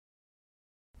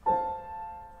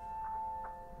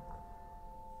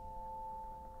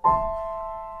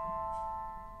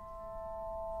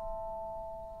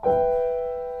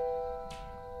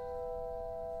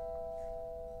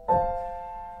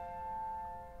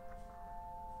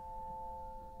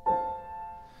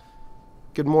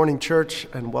Good morning, church,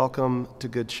 and welcome to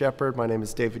Good Shepherd. My name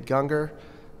is David Gunger.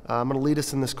 I'm going to lead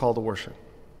us in this call to worship.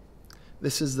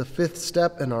 This is the fifth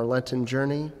step in our Lenten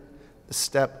journey, the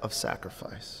step of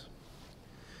sacrifice.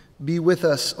 Be with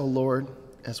us, O Lord,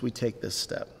 as we take this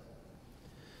step.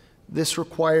 This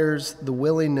requires the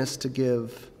willingness to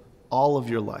give all of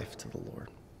your life to the Lord.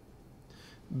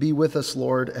 Be with us,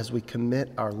 Lord, as we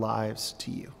commit our lives to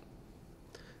you.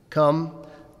 Come,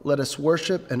 let us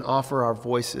worship and offer our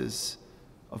voices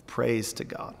of praise to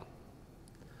God.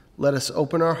 Let us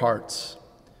open our hearts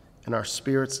and our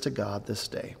spirits to God this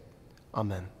day.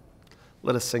 Amen.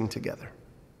 Let us sing together.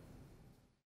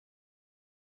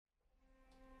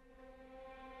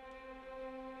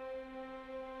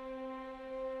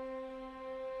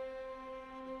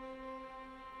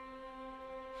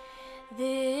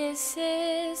 This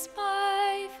is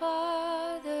my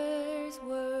Father's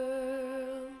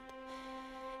world,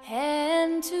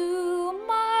 and to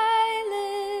my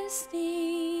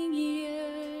listening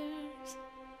ears,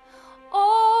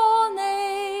 all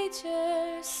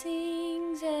nature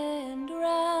sings, and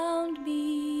round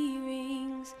me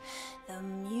rings the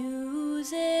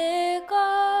music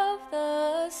of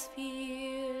the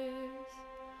spheres.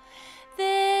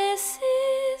 This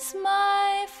is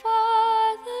my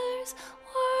Father's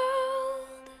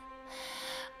world.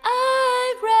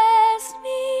 I rest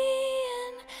me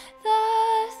in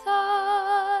the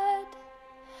thought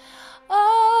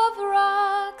of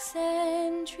rocks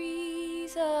and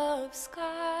trees, of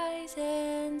skies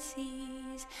and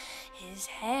seas, his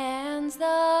hands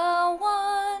the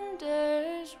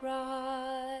wonders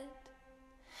wrought.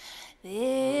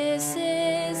 This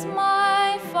is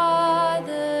my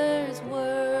Father's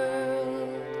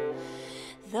world.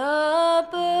 The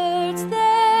birds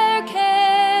their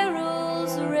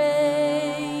carols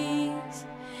raise,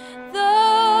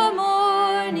 the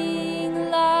morning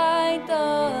light,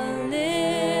 the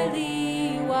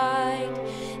lily white,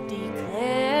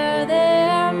 declare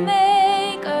their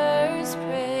Maker's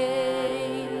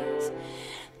praise.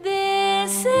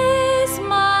 This is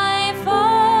my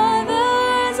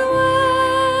Father's world.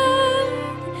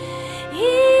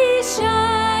 He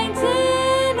shines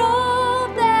in all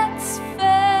that's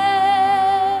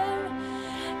fair.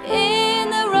 In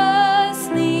the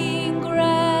rustling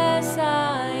grass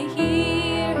I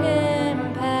hear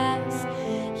him pass.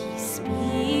 He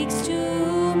speaks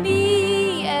to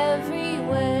me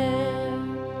everywhere.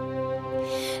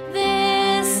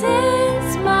 This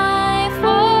is my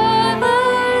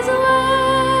Father's world.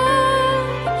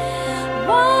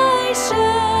 Why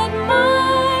should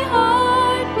my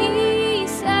heart be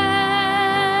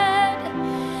sad?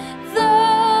 The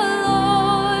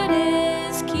Lord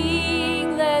is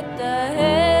King, let the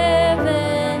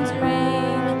heavens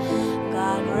ring.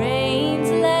 God reigns,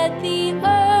 let the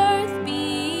earth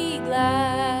be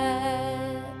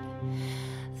glad.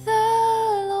 The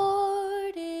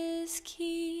Lord is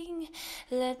King,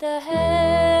 let the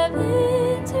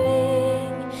heavens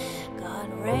ring. God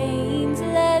reigns,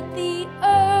 let the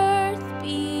earth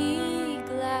be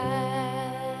glad.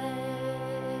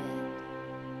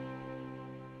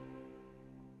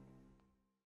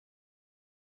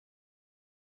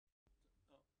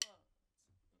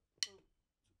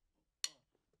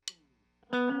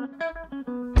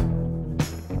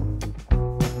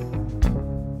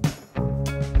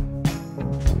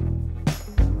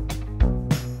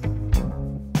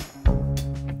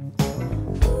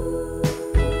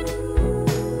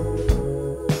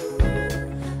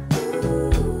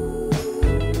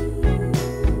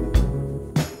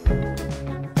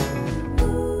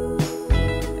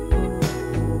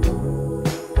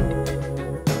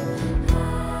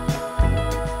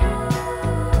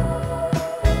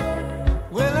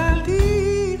 Well, I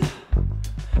need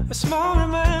a small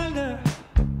reminder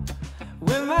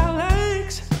when my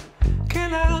legs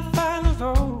cannot find the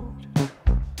road,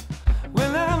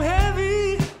 when I'm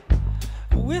heavy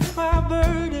with my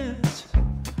burdens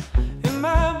and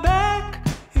my back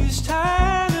is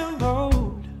tired and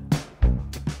rolled.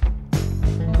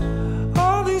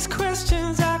 All these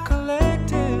questions I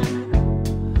collected,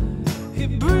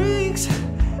 it brings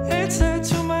answer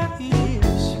to my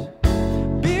ears.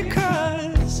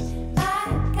 Because My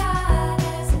God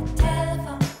has a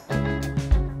telephone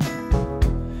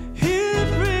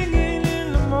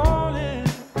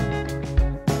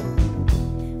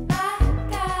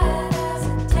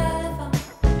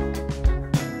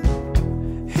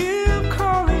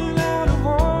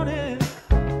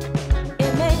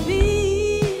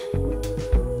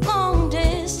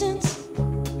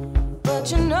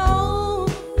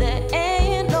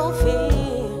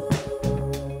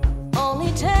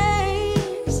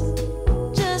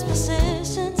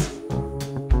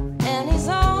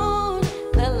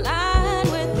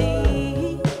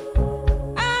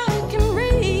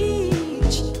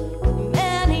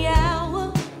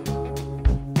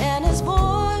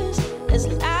as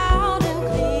loud and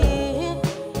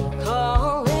clear.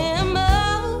 Call him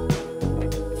up,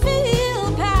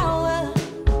 feel power,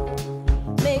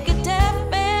 make a deaf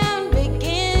man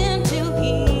begin to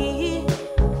hear.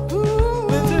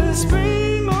 With the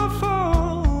scream of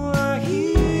fall, I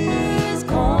hear His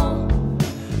call.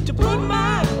 to put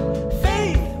my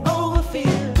faith over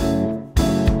fear.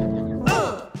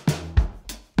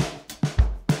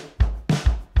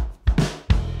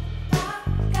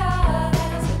 God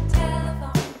has a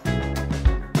telephone.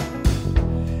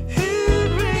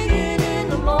 He'll ring it in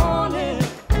the morning.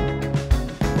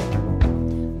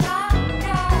 God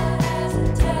has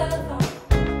a telephone.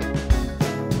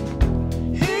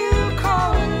 He'll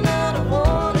call it out of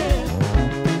warning.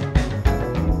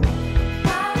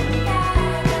 God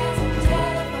has a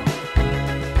telephone.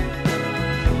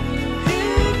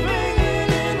 He'll ring it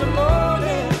in the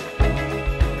morning.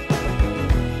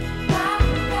 God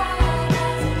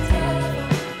has a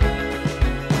telephone.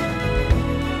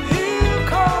 He'll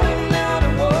call it out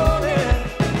of warning.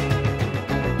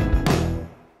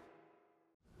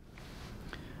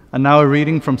 And now a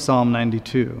reading from Psalm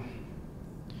 92.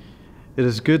 It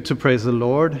is good to praise the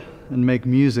Lord and make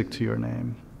music to your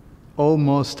name, O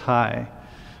Most High,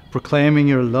 proclaiming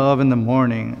your love in the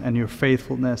morning and your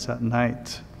faithfulness at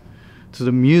night, to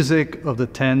the music of the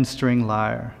 10-string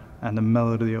lyre and the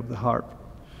melody of the harp.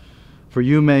 For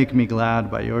you make me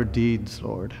glad by your deeds,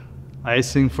 Lord. I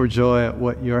sing for joy at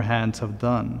what your hands have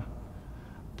done.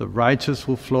 The righteous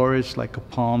will flourish like a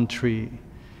palm tree.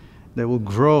 They will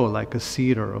grow like a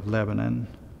cedar of Lebanon.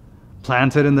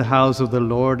 Planted in the house of the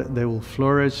Lord, they will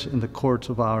flourish in the courts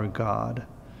of our God.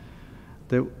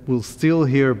 They will still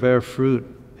here bear fruit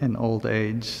in old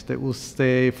age. They will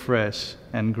stay fresh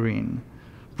and green,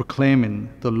 proclaiming,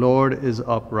 the Lord is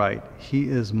upright. He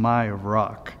is my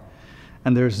rock,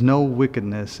 and there is no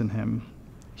wickedness in him.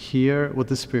 Hear what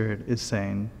the Spirit is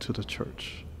saying to the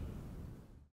church.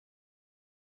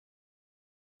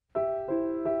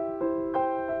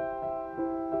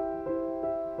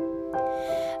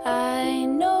 I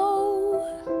know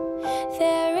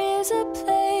there is a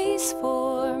place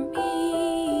for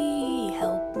me.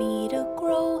 Help me to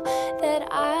grow that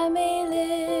I may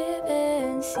live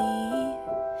and see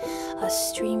a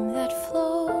stream that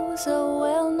flows, a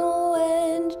well no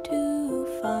end to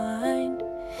find,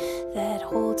 that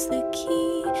holds the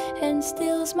key and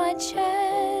stills my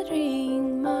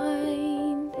chattering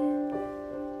mind.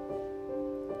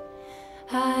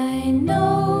 I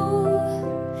know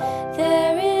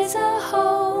there is a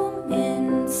home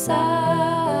inside,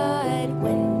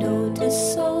 window to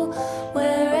soul,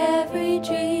 where every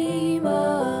dream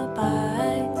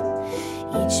abides.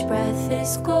 Each breath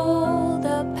is gold,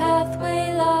 a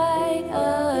pathway light,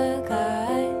 a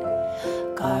guide,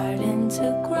 garden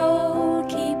to grow,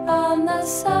 keep on the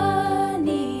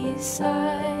sunny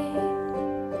side.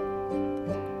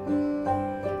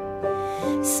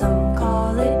 Some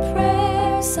call it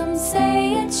prayer, some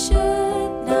say it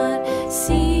should not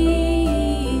cease.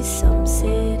 Some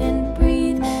sit and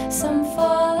breathe, some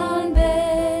fall on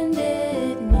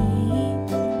bended knee.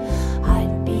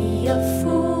 I'd be a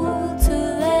fool to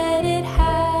let it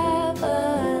have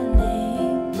a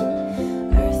name.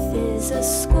 Earth is a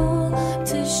school,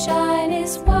 to shine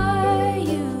is why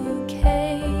you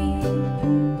came.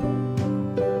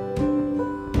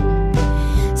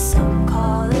 Some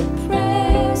call it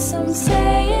prayer, some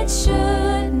say it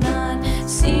should not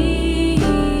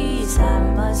cease. I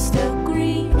must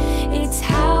agree, it's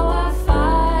how I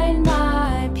find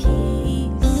my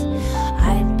peace.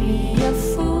 I'd be a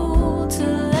fool to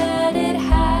let it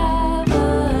have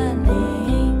a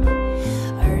name.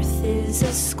 Earth is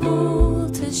a school,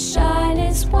 to shine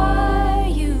is why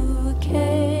you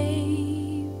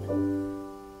came.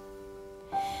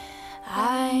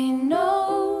 I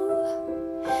know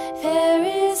there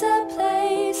is a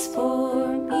place for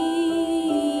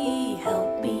me.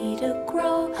 Help me to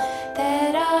grow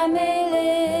that I may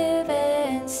live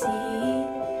and see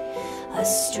a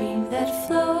stream that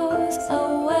flows,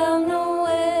 a well no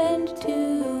end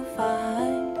to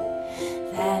find,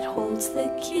 that holds the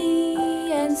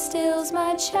key and stills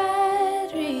my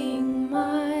chattering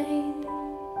mind.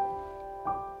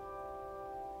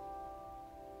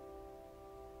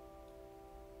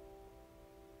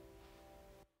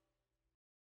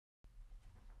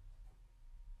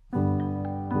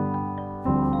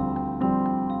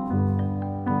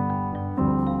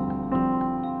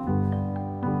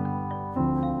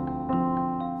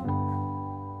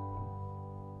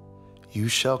 You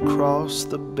shall cross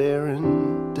the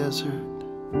barren desert,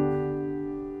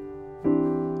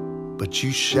 but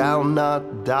you shall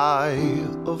not die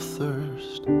of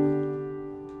thirst.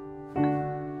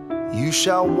 You You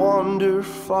shall wander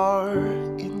far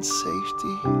in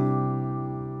safety,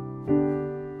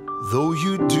 though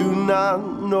you do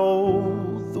not know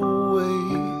the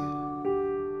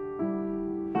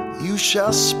way. You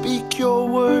shall speak your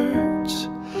words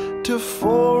to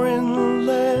foreign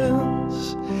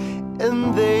lands,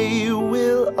 and they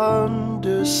will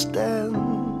understand.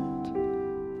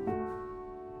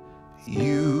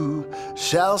 You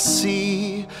shall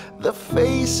see the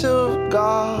face of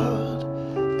God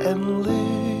and live.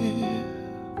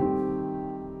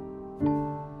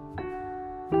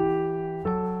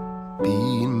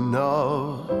 Be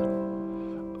not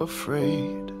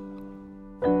afraid.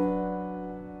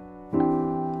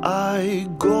 I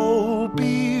go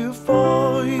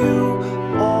before you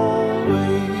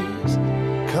always.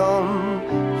 Come,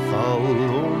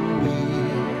 follow me,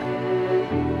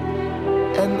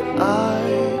 and I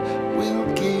will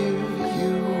give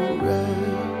you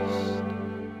rest.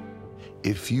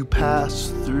 If you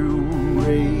pass through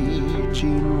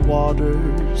raging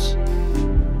waters,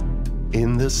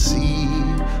 in the sea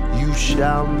you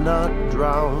shall not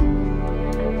drown.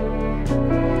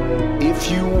 If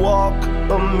you walk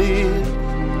amid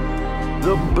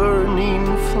the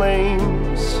burning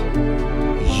flames,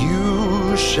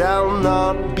 you shall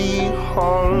not be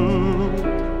harmed.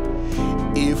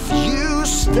 If you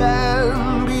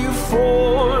stand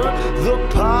before the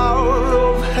power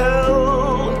of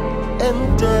hell,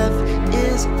 and death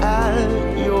is at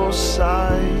your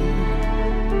side,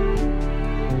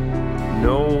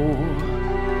 know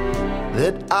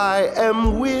that I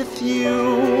am with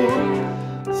you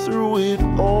through it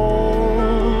all.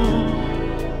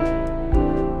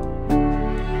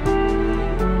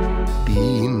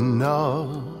 Be not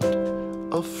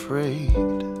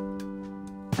afraid.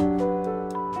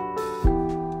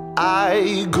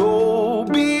 I go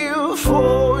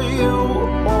before you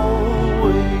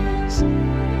always.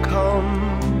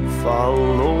 Come,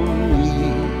 follow me,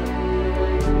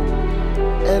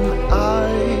 and I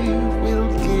will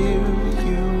give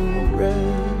you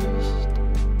rest.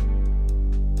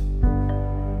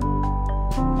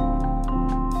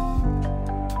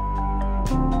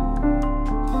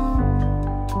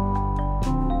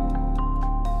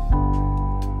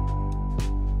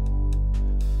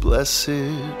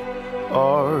 Blessed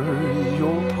are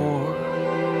your poor,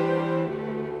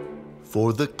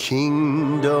 for the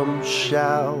kingdom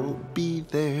shall be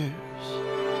theirs.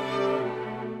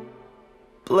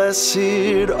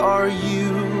 Blessed are you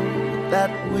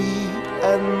that weep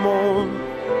and mourn,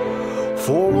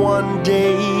 for one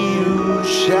day you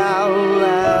shall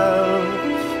laugh.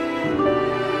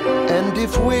 And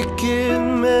if wicked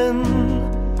men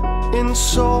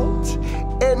insult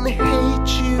and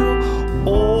hate you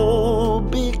all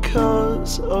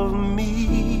because of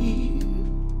me,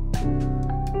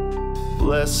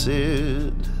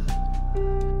 blessed,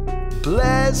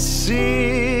 blessed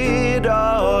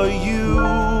are you.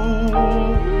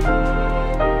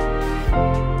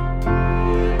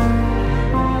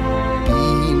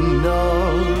 Be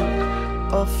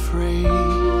not afraid.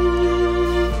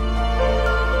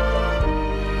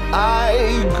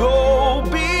 I go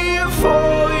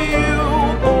before you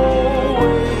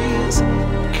always.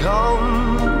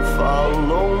 Come,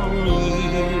 follow me,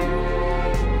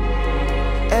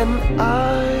 and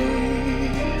I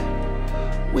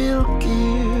will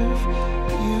give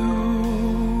you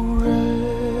rest.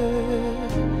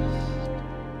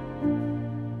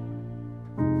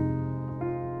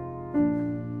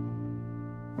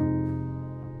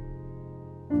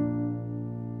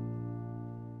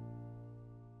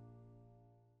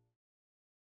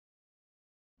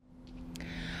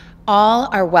 All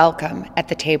are welcome at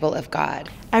the table of God.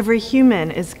 Every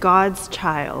human is God's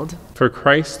child. For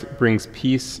Christ brings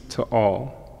peace to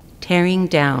all, tearing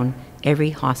down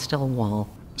every hostile wall,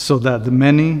 so that the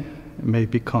many may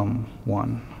become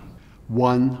one.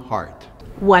 One heart.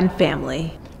 One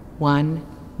family. one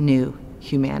new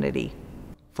humanity.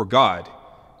 For God,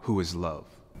 who is love,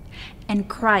 and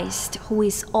Christ, who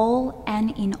is all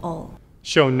and in all.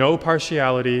 Show no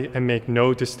partiality and make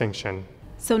no distinction.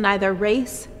 So neither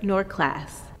race nor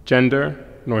class, gender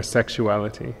nor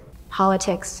sexuality,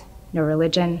 politics nor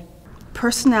religion,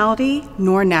 personality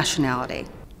nor nationality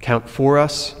count for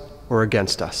us or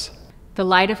against us. The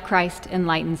light of Christ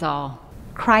enlightens all.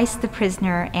 Christ the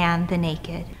prisoner and the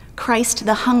naked, Christ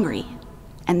the hungry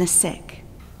and the sick,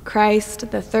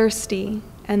 Christ the thirsty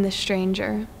and the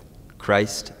stranger,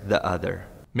 Christ the other.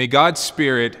 May God's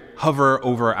Spirit hover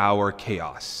over our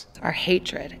chaos, our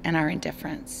hatred, and our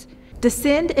indifference.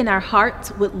 Descend in our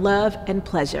hearts with love and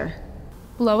pleasure.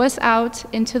 Blow us out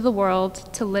into the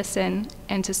world to listen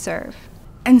and to serve.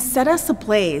 And set us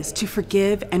ablaze to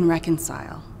forgive and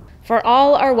reconcile. For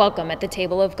all are welcome at the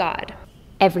table of God.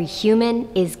 Every human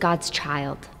is God's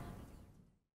child.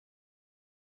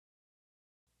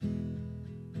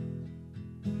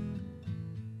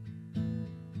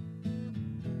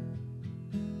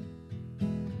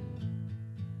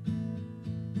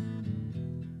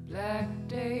 Black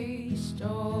day,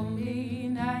 stormy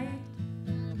night.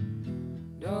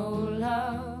 No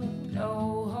love,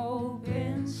 no hope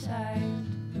in sight.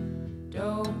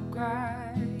 Don't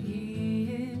cry,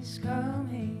 he is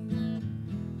coming.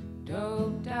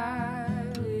 Don't die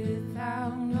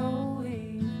without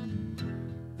knowing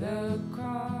the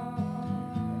cross.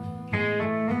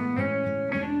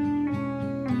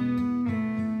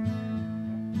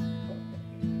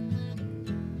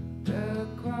 The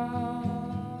cross.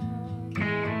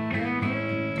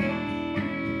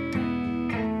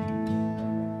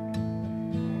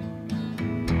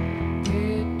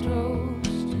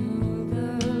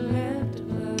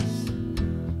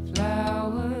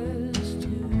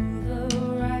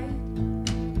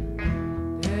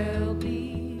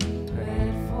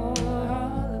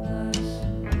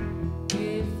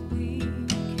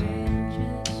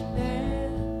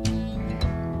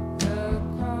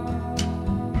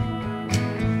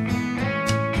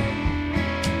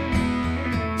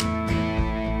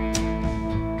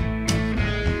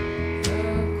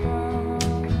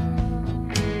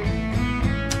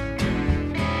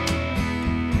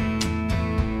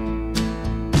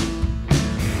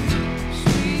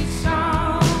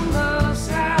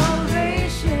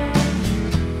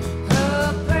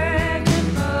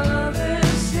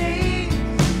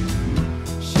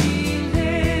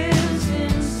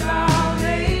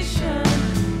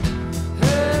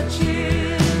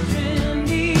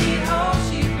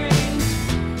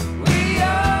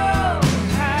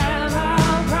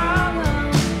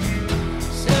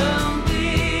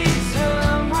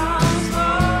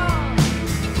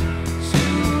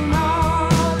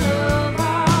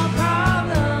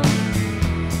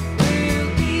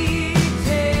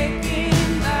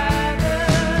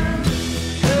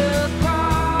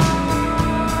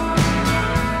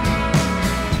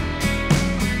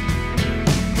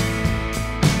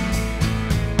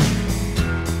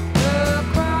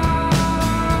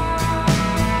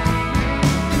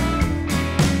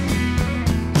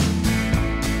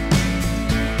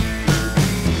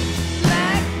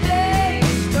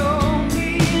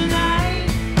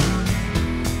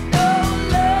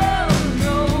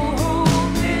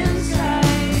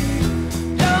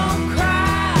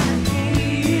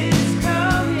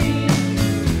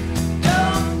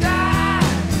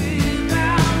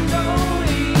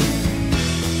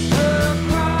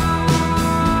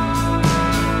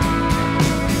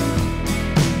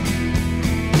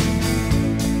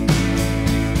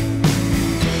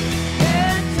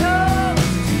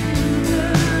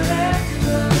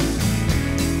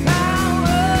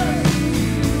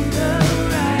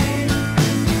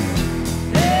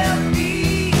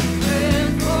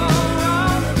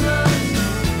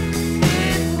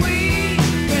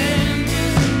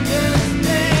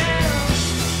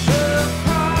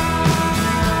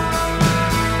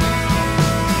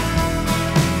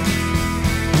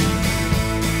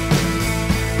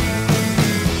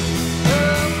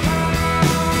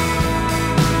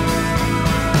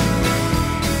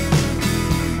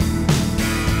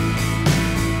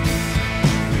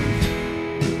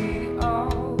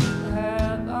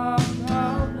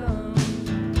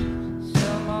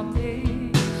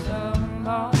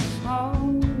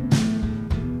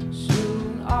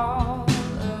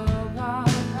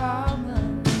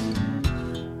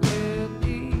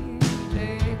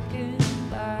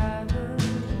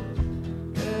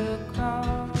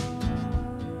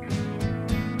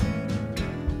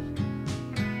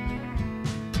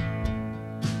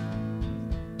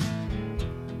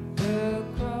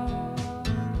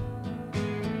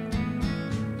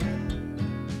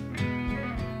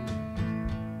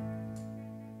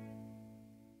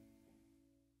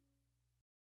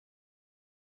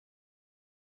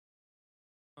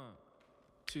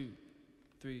 two,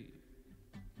 three.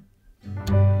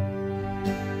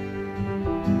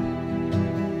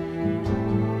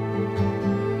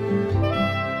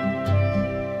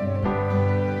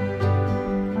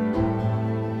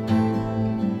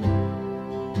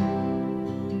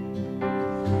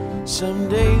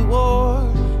 Someday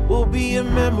war will be a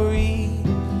memory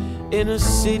in a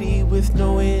city with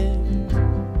no end.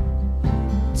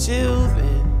 Till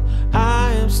then,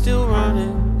 I am still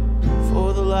running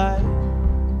for the light.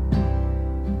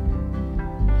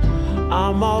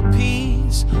 I'm all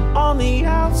peace on the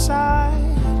outside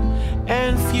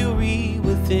and fury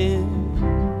within.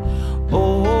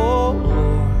 Oh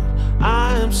Lord,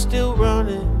 I am still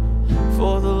running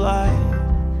for the light.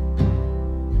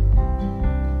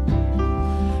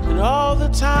 And all the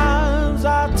times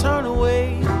I turn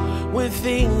away when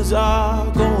things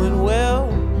are going well,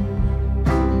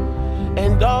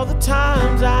 and all the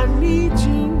times I need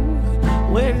you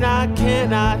when I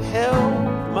cannot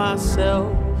help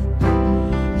myself.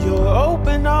 Your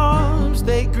open arms,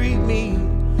 they greet me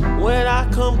when I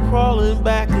come crawling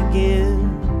back again.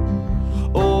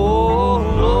 Oh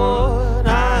Lord,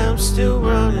 I am still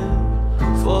running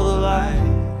for the light.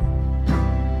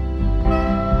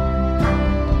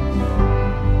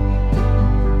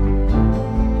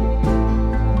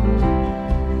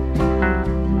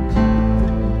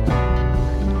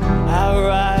 I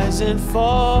rise and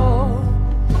fall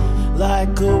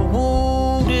like a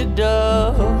wounded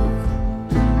dove.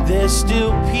 There's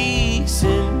still peace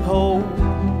and hope.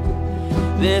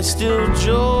 There's still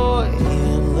joy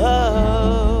and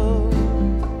love.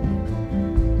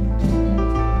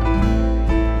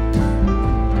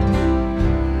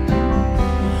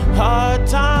 Hard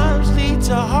times lead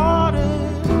to harder,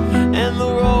 and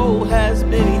the road has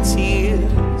many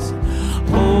tears.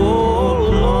 Oh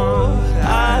Lord,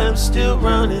 I am still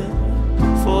running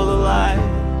for the light.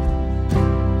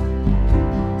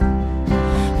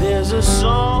 There's a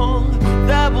song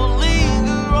that will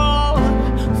linger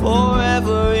on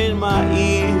forever in my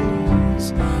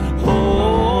ears.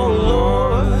 Oh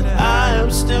Lord, I am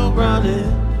still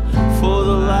running for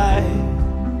the light.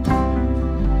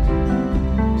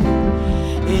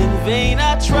 In vain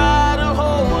I try to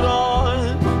hold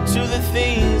on to the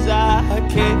things I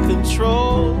can't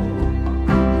control.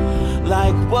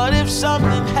 Like what if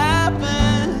something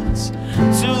happens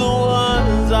to the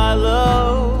ones I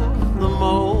love the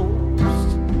most?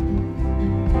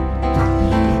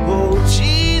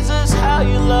 How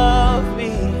you love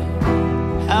me,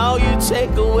 how you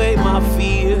take away my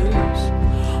fears.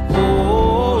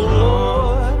 Oh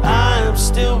Lord, I am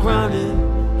still running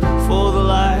for the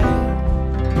light.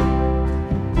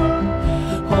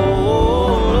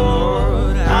 Oh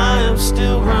Lord, I am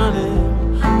still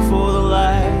running for the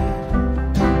light.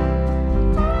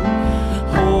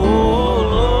 Oh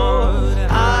Lord,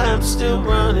 I am still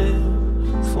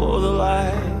running for the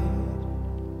light.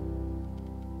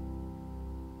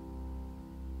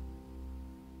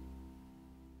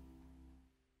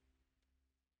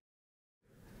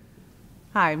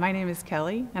 Hi, my name is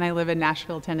Kelly, and I live in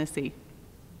Nashville, Tennessee.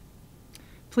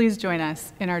 Please join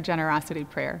us in our generosity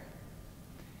prayer.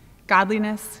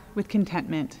 Godliness with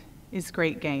contentment is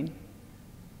great gain.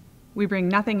 We bring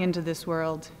nothing into this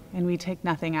world, and we take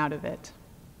nothing out of it.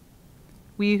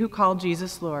 We who call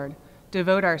Jesus Lord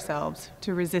devote ourselves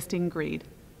to resisting greed,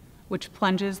 which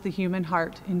plunges the human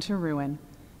heart into ruin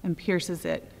and pierces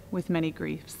it with many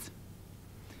griefs.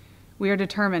 We are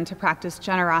determined to practice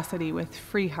generosity with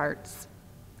free hearts,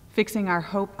 fixing our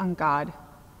hope on God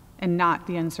and not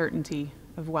the uncertainty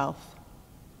of wealth.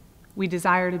 We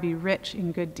desire to be rich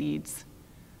in good deeds,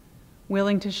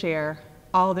 willing to share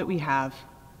all that we have,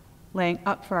 laying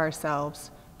up for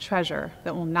ourselves treasure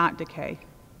that will not decay,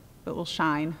 but will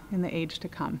shine in the age to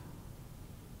come.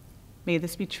 May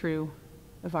this be true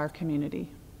of our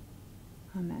community.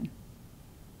 Amen.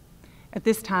 At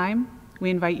this time, we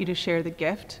invite you to share the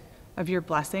gift of your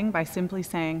blessing by simply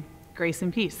saying, "Grace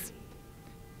and peace,"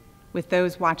 with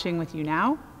those watching with you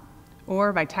now,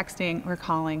 or by texting or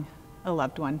calling a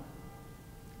loved one.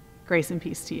 Grace and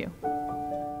peace to you.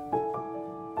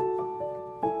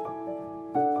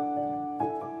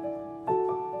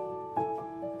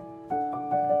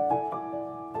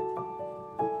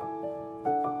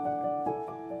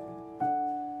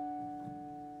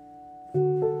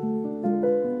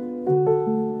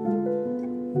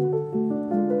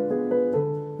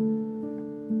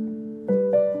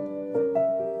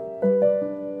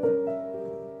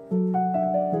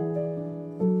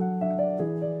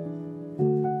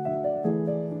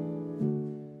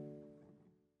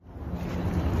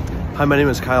 Hi, my name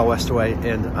is Kyle Westaway,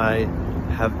 and I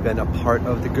have been a part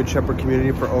of the Good Shepherd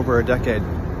community for over a decade.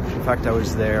 In fact, I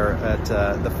was there at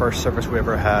the first service we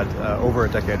ever had over a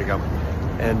decade ago,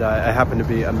 and I happen to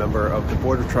be a member of the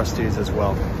Board of Trustees as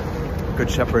well.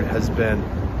 Good Shepherd has been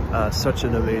such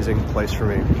an amazing place for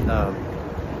me.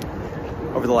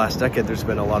 Over the last decade, there's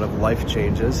been a lot of life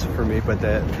changes for me, but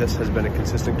this has been a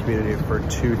consistent community for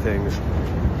two things,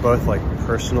 both like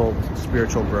personal,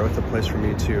 spiritual growth, a place for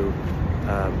me to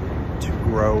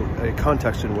grow, a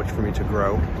context in which for me to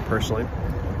grow personally.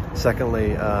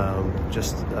 Secondly,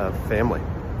 just family,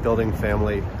 building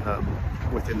family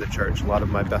within the church. A lot of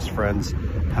my best friends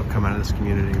have come out of this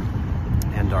community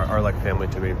and are like family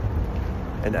to me.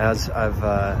 And as I've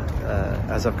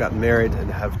gotten married and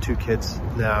have two kids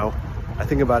now, I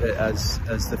think about it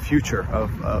as the future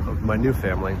of my new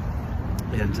family.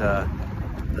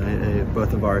 And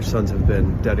both of our sons have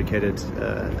been dedicated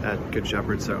at Good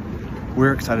Shepherd, so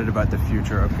we're excited about the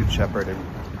future of Good Shepherd. And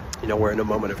you know, we're in a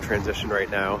moment of transition right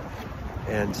now,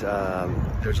 and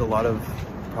there's a lot of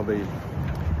probably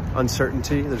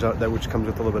uncertainty, that which comes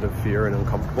with a little bit of fear and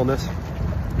uncomfortableness.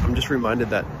 I'm just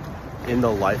reminded that in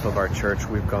the life of our church,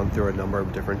 we've gone through a number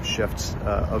of different shifts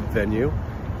of venue.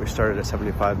 We started at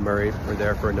 75 Murray. We're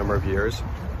there for a number of years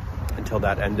until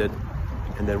that ended.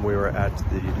 And then we were at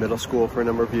the middle school for a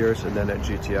number of years, and then at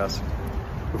GTS.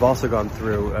 We've also gone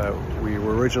through, we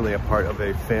were originally a part of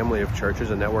a family of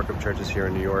churches, a network of churches here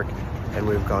in New York, and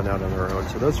we've gone out on our own.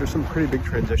 So those are some pretty big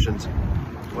transitions.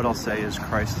 What I'll say is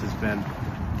Christ has been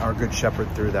our good shepherd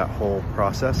through that whole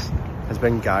process, has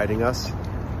been guiding us,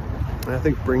 and I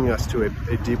think bringing us to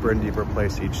a deeper and deeper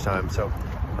place each time. So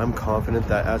I'm confident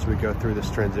that as we go through this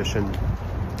transition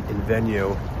in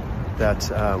venue, that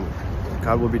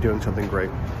God will be doing something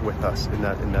great with us in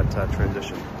that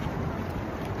transition.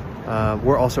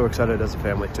 We're also excited as a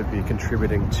family to be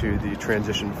contributing to the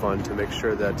transition fund to make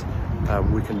sure that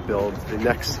we can build the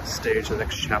next stage, the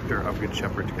next chapter of Good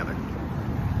Shepherd together.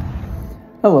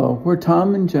 Hello, we're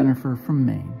Tom and Jennifer from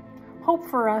Maine. Hope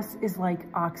for us is like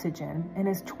oxygen, and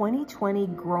as 2020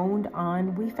 groaned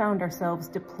on, we found ourselves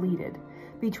depleted.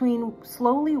 Between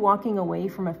slowly walking away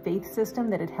from a faith system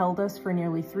that had held us for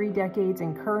nearly 3 decades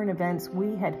and current events,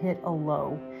 we had hit a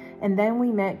low. And then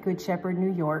we met Good Shepherd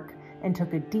New York and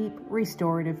took a deep,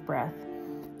 restorative breath.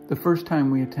 The first time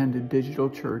we attended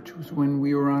Digital Church was when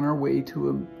we were on our way to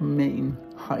a Maine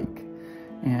hike,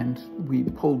 and we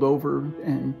pulled over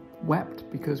and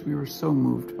wept because we were so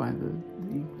moved by the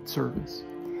service.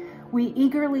 We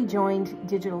eagerly joined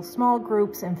digital small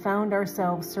groups and found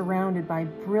ourselves surrounded by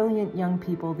brilliant young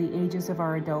people the ages of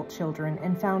our adult children,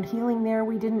 and found healing there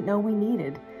we didn't know we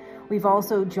needed. We've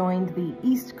also joined the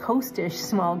East Coast-ish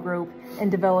small group and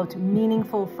developed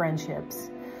meaningful friendships.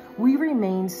 We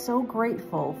remain so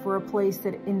grateful for a place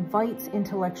that invites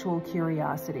intellectual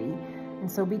curiosity. And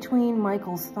so between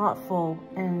Michael's thoughtful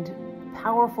and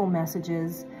powerful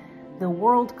messages, the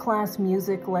world-class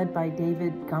music led by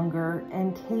David Gungor,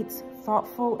 and Kate's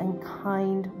thoughtful and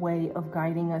kind way of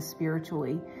guiding us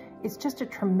spiritually, it's just a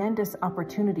tremendous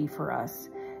opportunity for us.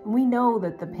 And we know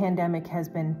that the pandemic has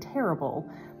been terrible,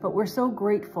 but we're so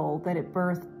grateful that it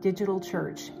birthed Digital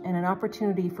Church and an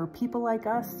opportunity for people like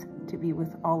us to be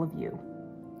with all of you.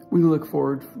 We look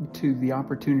forward to the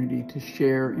opportunity to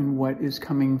share in what is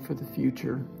coming for the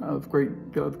future of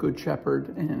Good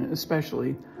Shepherd, and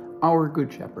especially our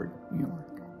Good Shepherd, New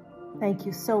York. Thank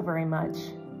you so very much.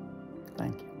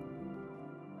 Thank you.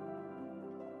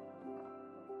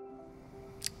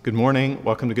 Good morning.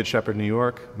 Welcome to Good Shepherd, New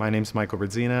York. My name's Michael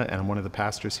Radzina, and I'm one of the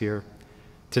pastors here.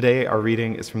 Today, our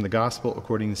reading is from the Gospel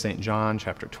according to St. John,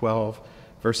 chapter 12,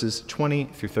 verses 20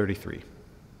 through 33.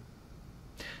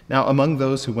 Now, among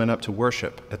those who went up to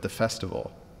worship at the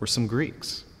festival were some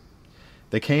Greeks.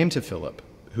 They came to Philip,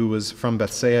 who was from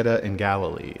Bethsaida in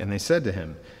Galilee, and they said to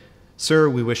him, "Sir,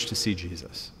 we wish to see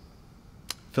Jesus."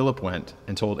 Philip went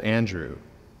and told Andrew,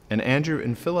 and Andrew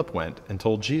and Philip went and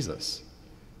told Jesus.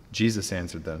 Jesus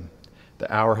answered them,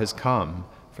 "The hour has come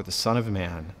for the Son of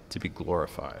Man to be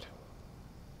glorified.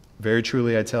 Very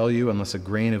truly I tell you, unless a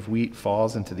grain of wheat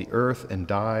falls into the earth and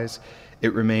dies,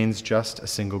 it remains just a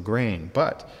single grain.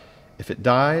 But if it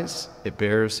dies, it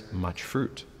bears much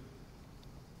fruit.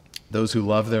 Those who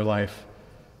love their life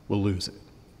will lose it,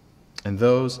 and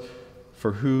those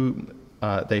for whom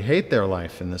they hate their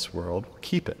life in this world will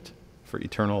keep it for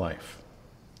eternal life.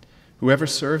 Whoever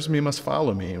serves me must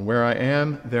follow me, and where I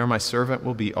am, there my servant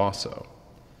will be also.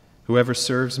 Whoever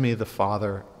serves me, the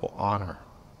Father will honor.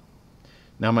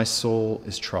 Now my soul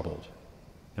is troubled,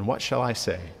 and what shall I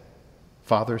say?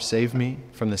 Father, save me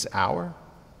from this hour?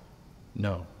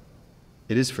 No,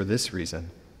 it is for this reason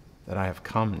that I have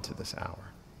come to this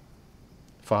hour.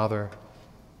 Father,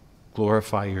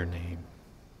 glorify your name."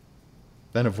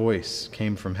 Then a voice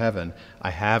came from heaven,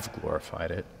 "I have glorified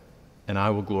it, and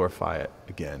I will glorify it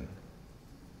again."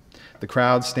 The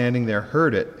crowd standing there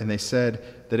heard it, and they said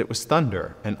that it was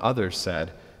thunder, and others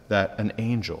said that an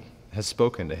angel has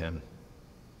spoken to him.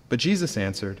 But Jesus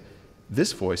answered,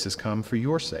 "This voice has come for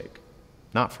your sake,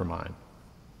 not for mine.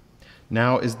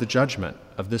 Now is the judgment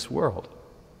of this world.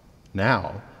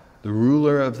 Now the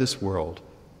ruler of this world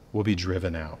will be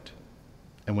driven out.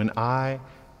 And when I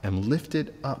am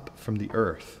lifted up from the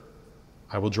earth,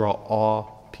 I will draw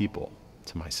all people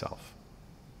to myself."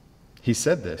 He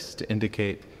said this to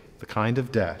indicate the kind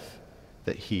of death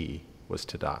that he was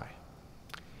to die.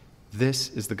 This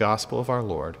is the gospel of our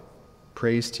Lord.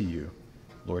 Praise to you,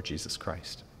 Lord Jesus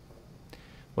Christ.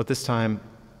 Well, at this time,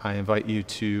 I invite you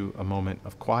to a moment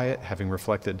of quiet, having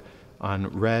reflected on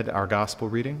read our gospel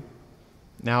reading.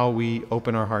 Now we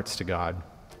open our hearts to God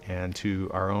and to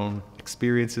our own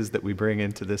experiences that we bring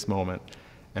into this moment,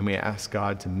 and we ask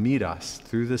God to meet us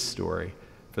through this story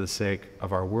for the sake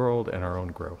of our world and our own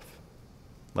growth.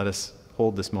 Let us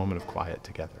hold this moment of quiet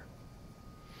together.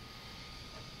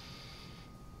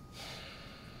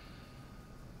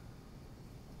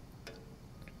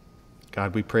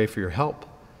 God, we pray for your help.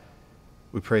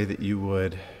 We pray that you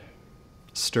would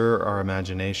stir our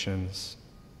imaginations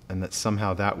and that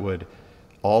somehow that would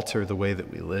alter the way that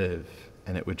we live,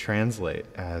 and it would translate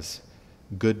as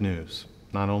good news,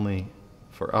 not only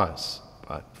for us,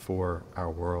 but for our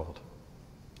world.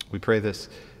 We pray this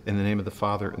in the name of the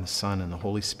Father, and the Son, and the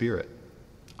Holy Spirit.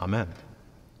 Amen.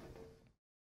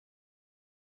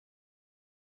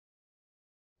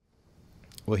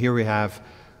 Well, here we have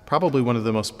probably one of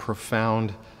the most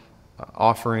profound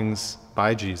offerings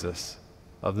by Jesus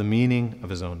of the meaning of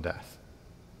his own death.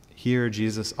 Here,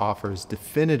 Jesus offers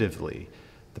definitively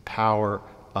the power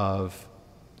of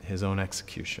his own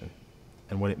execution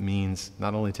and what it means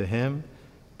not only to him,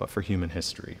 but for human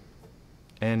history.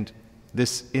 And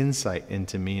this insight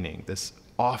into meaning, this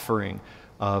offering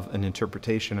of an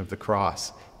interpretation of the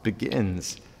cross,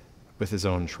 begins with his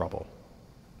own trouble.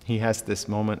 He has this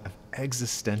moment of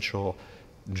existential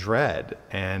dread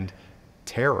and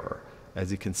terror as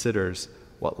he considers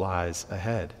what lies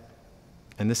ahead.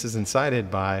 And this is incited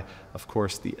by, of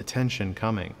course, the attention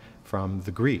coming from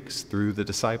the Greeks through the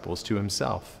disciples to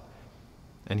himself.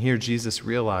 And here Jesus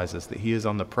realizes that he is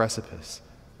on the precipice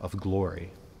of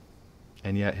glory,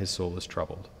 and yet his soul is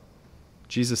troubled.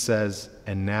 Jesus says,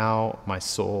 "And now my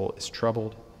soul is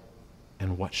troubled,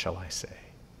 and what shall I say?"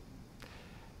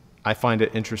 I find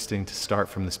it interesting to start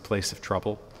from this place of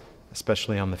trouble,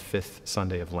 especially on the 5th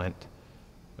Sunday of Lent.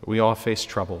 We all face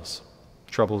troubles.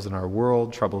 Troubles in our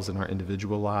world, troubles in our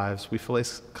individual lives. We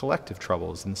face collective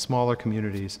troubles in the smaller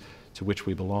communities to which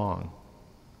we belong.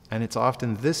 And it's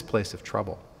often this place of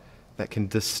trouble that can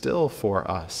distill for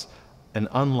us and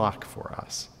unlock for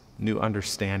us new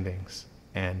understandings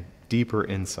and deeper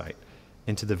insight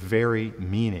into the very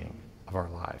meaning of our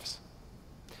lives.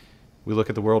 We look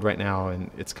at the world right now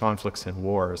and its conflicts and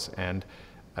wars, and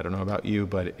I don't know about you,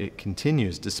 but it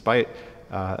continues despite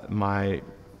my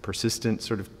persistent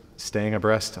sort of staying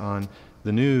abreast on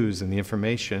the news and the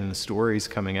information and the stories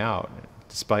coming out,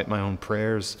 despite my own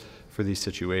prayers for these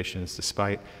situations,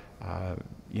 despite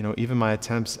even my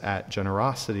attempts at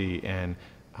generosity and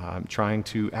trying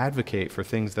to advocate for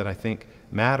things that I think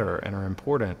matter and are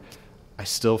important, I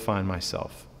still find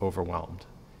myself overwhelmed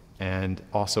and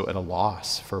also at a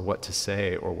loss for what to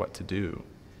say or what to do.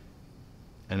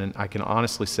 And I can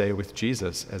honestly say with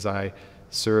Jesus, as I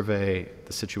survey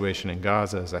the situation in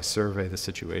Gaza, as I survey the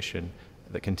situation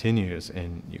that continues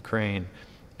in Ukraine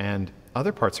and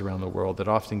other parts around the world that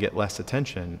often get less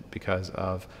attention because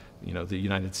of the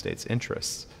United States'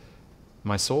 interests,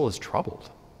 my soul is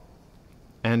troubled.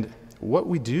 And what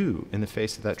we do in the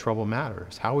face of that trouble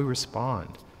matters. How we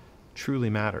respond truly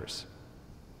matters.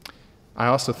 I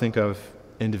also think of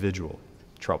individual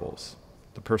troubles,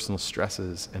 the personal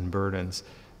stresses and burdens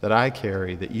that I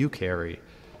carry, that you carry.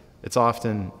 It's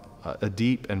often a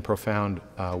deep and profound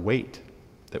weight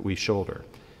that we shoulder.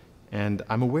 And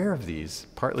I'm aware of these,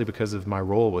 partly because of my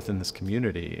role within this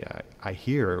community. I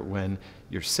hear when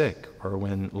you're sick or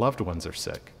when loved ones are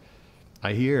sick.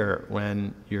 I hear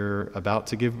when you're about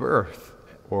to give birth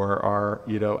or are,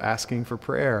 asking for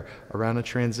prayer around a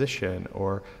transition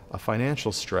or a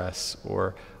financial stress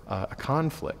or a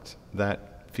conflict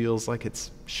that feels like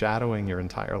it's shadowing your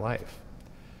entire life.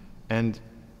 And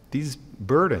these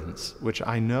burdens, which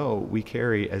I know we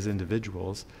carry as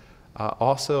individuals,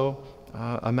 also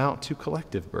amount to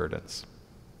collective burdens.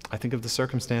 I think of the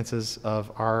circumstances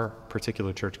of our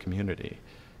particular church community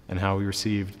and how we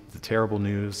received the terrible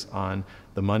news on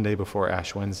the Monday before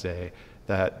Ash Wednesday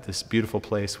that this beautiful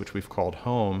place, which we've called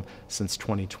home since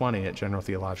 2020 at General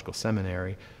Theological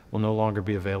Seminary, will no longer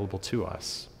be available to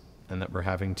us, and that we're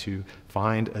having to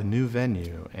find a new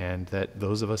venue, and that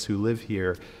those of us who live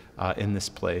here in this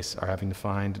place are having to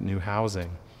find new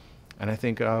housing. And I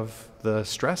think of the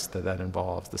stress that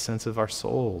involves, the sense of our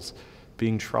souls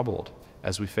being troubled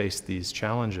as we face these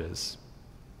challenges.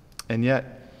 And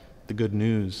yet, the good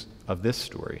news of this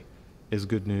story is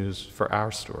good news for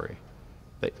our story,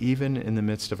 that even in the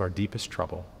midst of our deepest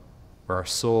trouble, where our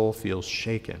soul feels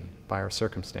shaken by our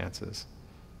circumstances,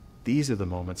 these are the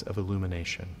moments of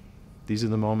illumination. These are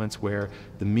the moments where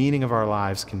the meaning of our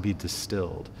lives can be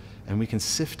distilled, and we can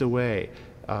sift away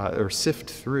or sift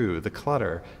through the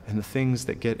clutter and the things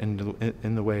that get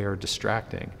in the way or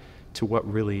distracting to what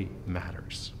really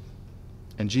matters.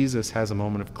 And Jesus has a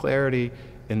moment of clarity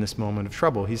in this moment of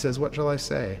trouble. He says, "What shall I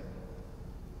say?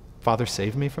 Father,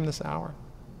 save me from this hour."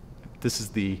 This is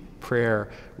the prayer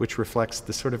which reflects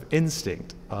the sort of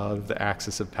instinct of the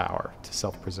axis of power to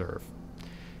self-preserve.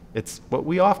 It's what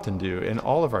we often do in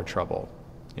all of our trouble,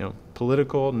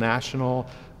 political, national,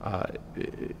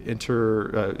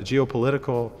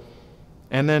 geopolitical,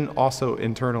 and then also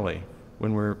internally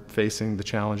when we're facing the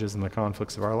challenges and the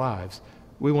conflicts of our lives.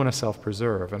 We want to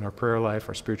self-preserve, and our prayer life,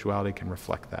 our spirituality can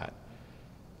reflect that.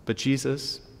 But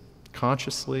Jesus,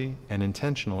 consciously and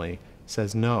intentionally,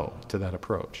 says no to that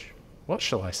approach. What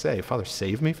shall I say? Father,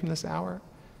 save me from this hour?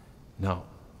 No.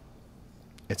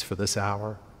 It's for this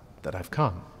hour that I've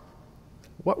come.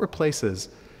 What replaces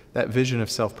that vision of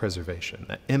self-preservation,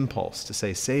 that impulse to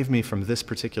say, save me from this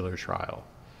particular trial?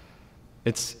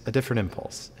 It's a different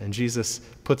impulse, and Jesus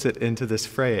puts it into this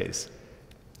phrase,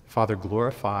 Father,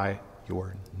 glorify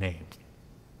your name.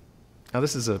 Now,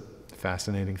 this is a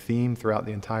fascinating theme throughout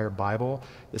the entire Bible,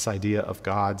 this idea of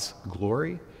God's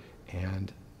glory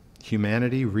and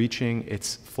humanity reaching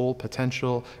its full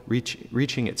potential,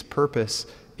 reaching its purpose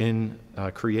in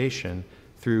creation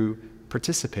through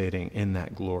participating in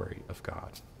that glory of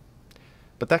God.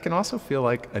 But that can also feel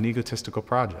like an egotistical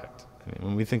project.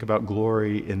 When we think about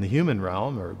glory in the human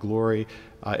realm or glory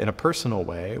in a personal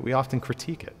way, we often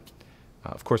critique it.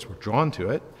 Of course, we're drawn to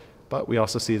it, but we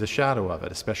also see the shadow of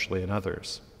it, especially in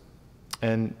others.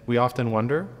 And we often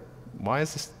wonder, why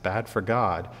is this bad for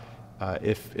God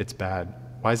if it's bad?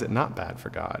 Why is it not bad for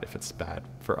God if it's bad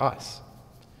for us?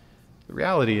 The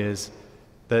reality is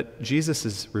that Jesus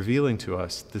is revealing to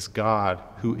us this God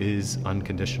who is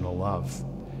unconditional love,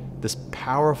 this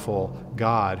powerful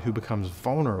God who becomes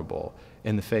vulnerable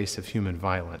in the face of human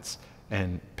violence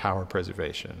and power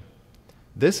preservation.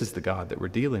 This is the God that we're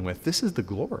dealing with. This is the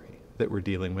glory that we're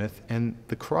dealing with. And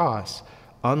the cross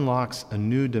unlocks a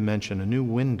new dimension, a new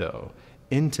window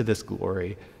into this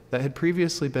glory that had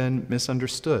previously been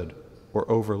misunderstood or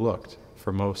overlooked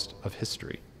for most of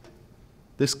history.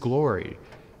 This glory,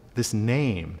 this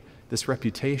name, this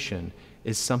reputation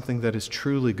is something that is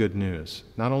truly good news,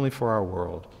 not only for our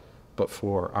world, but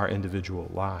for our individual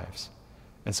lives.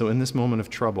 And so in this moment of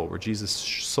trouble where Jesus'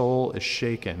 soul is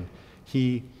shaken,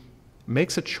 he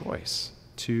makes a choice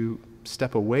to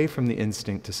step away from the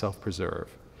instinct to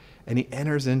self-preserve, and he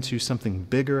enters into something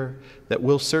bigger that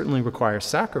will certainly require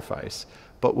sacrifice,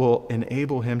 but will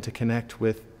enable him to connect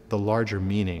with the larger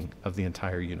meaning of the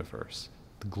entire universe,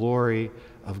 the glory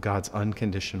of God's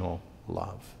unconditional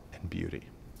love and beauty.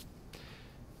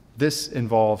 This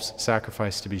involves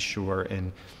sacrifice, to be sure,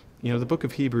 and the book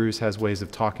of Hebrews has ways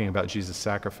of talking about Jesus'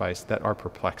 sacrifice that are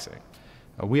perplexing.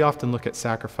 We often look at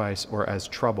sacrifice or as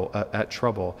trouble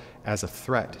as a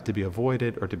threat to be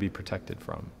avoided or to be protected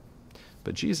from.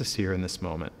 But Jesus here in this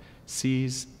moment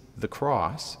sees the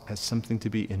cross as something to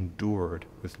be endured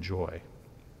with joy.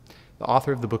 The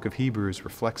author of the book of Hebrews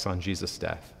reflects on Jesus'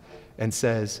 death and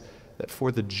says that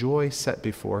for the joy set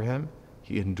before him,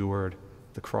 he endured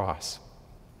the cross,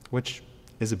 which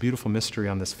is a beautiful mystery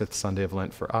on this fifth Sunday of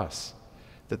Lent for us,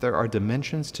 that there are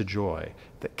dimensions to joy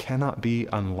that cannot be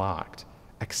unlocked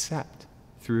except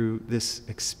through this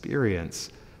experience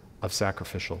of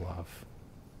sacrificial love.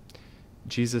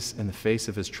 Jesus, in the face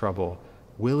of his trouble,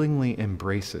 willingly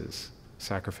embraces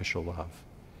sacrificial love.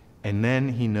 And then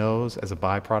he knows, as a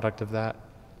byproduct of that,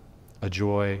 a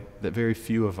joy that very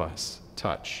few of us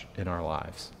touch in our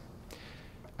lives.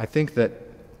 I think that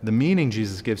the meaning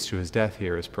Jesus gives to his death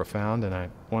here is profound, and I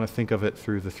want to think of it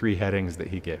through the three headings that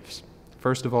he gives.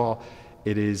 First of all,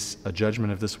 it is a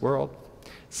judgment of this world.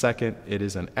 Second, it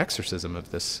is an exorcism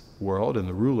of this world and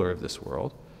the ruler of this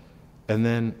world. And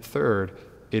then third,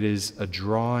 it is a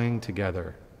drawing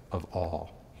together of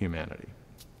all humanity.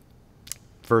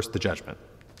 First, the judgment.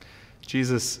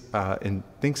 Jesus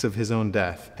thinks of his own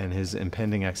death and his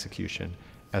impending execution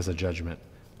as a judgment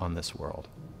on this world.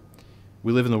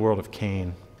 We live in the world of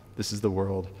Cain. This is the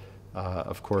world,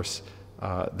 of course,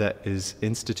 that is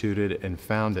instituted and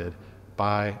founded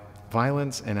by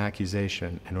violence and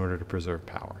accusation in order to preserve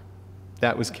power.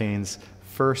 That was Cain's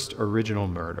first original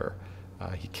murder.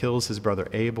 He kills his brother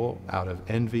Abel out of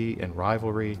envy and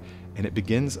rivalry, and it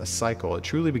begins a cycle. It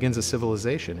truly begins a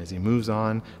civilization as he moves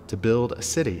on to build a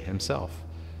city himself,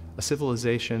 a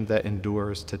civilization that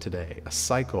endures to today, a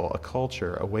cycle, a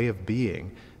culture, a way of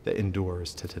being that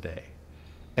endures to today.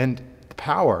 And the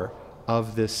power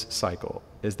of this cycle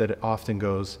is that it often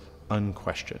goes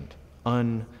unquestioned,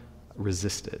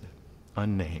 unresisted,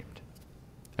 unnamed.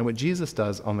 And what Jesus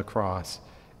does on the cross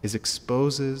is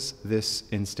exposes this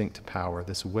instinct to power,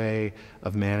 this way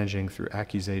of managing through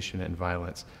accusation and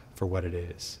violence, for what it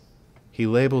is. He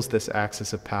labels this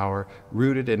axis of power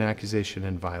rooted in accusation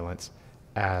and violence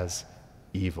as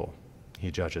evil.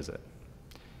 He judges it.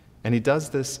 And he does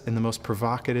this in the most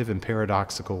provocative and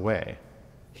paradoxical way.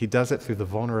 He does it through the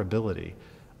vulnerability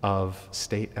of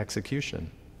state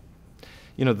execution.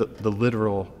 You know, the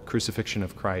literal crucifixion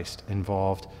of Christ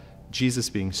involved Jesus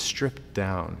being stripped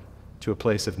down to a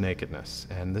place of nakedness.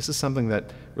 And this is something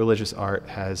that religious art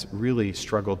has really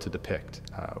struggled to depict.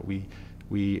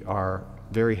 We are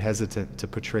very hesitant to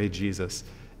portray Jesus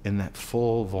in that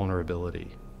full vulnerability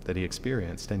that he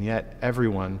experienced. And yet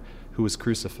everyone who was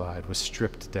crucified was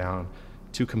stripped down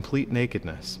to complete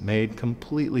nakedness, made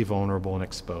completely vulnerable and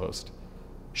exposed,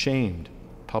 shamed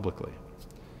publicly.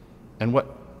 And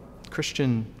what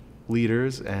Christian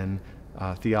leaders and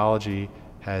theology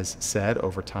has said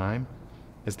over time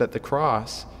is that the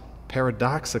cross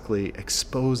paradoxically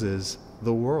exposes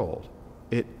the world.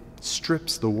 It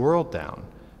strips the world down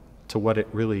to what it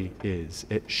really is.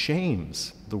 It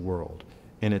shames the world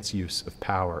in its use of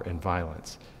power and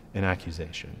violence and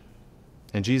accusation.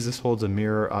 And Jesus holds a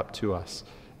mirror up to us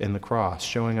in the cross,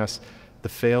 showing us the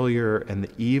failure and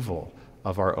the evil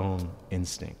of our own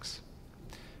instincts.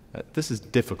 This is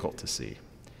difficult to see.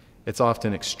 It's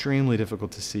often extremely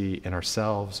difficult to see in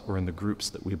ourselves or in the groups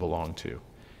that we belong to.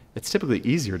 It's typically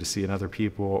easier to see in other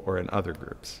people or in other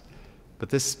groups. But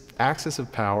this axis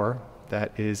of power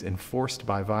that is enforced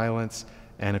by violence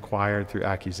and acquired through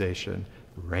accusation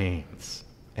reigns.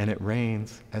 And it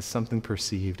reigns as something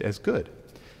perceived as good.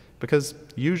 Because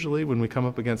usually when we come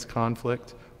up against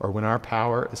conflict or when our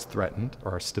power is threatened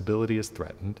or our stability is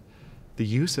threatened, the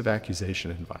use of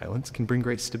accusation and violence can bring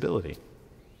great stability.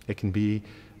 It can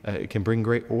bring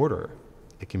great order.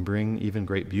 It can bring even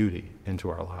great beauty into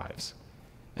our lives.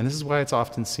 And this is why it's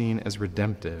often seen as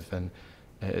redemptive. And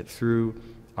through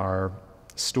our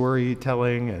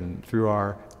storytelling and through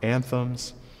our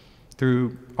anthems,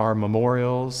 through our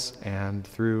memorials and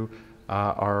through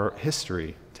our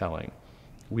history telling,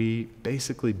 we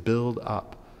basically build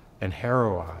up and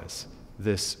heroize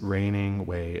this reigning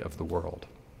way of the world.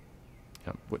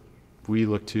 What we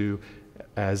look to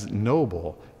as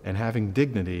noble and having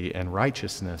dignity and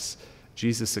righteousness,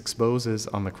 Jesus exposes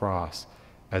on the cross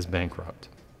as bankrupt.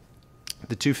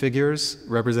 The two figures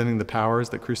representing the powers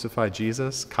that crucified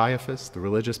Jesus, Caiaphas, the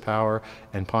religious power,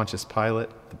 and Pontius Pilate,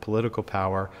 the political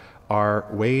power, are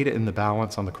weighed in the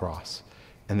balance on the cross,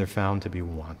 and they're found to be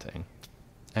wanting.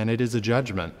 And it is a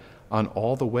judgment on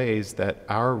all the ways that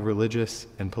our religious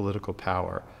and political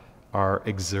power are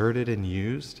exerted and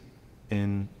used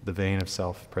in the vein of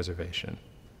self-preservation,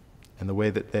 and the way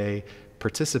that they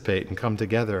participate and come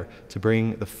together to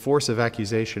bring the force of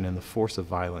accusation and the force of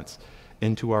violence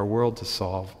into our world to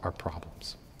solve our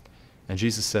problems. And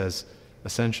Jesus says,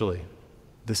 essentially,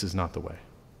 this is not the way,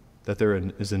 that there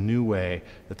is a new way,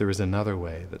 that there is another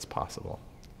way that's possible.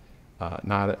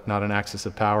 Not an axis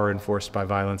of power enforced by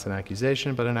violence and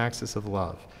accusation, but an axis of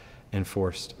love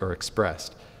enforced or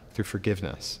expressed through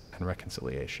forgiveness and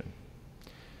reconciliation.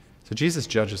 So Jesus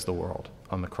judges the world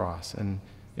on the cross. And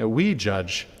we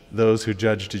judge those who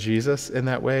judge to Jesus in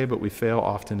that way, but we fail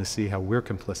often to see how we're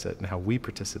complicit and how we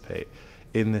participate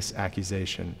in this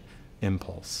accusation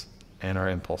impulse and our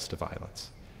impulse to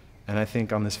violence. And I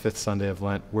think on this fifth Sunday of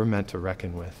Lent, we're meant to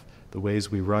reckon with the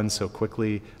ways we run so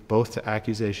quickly, both to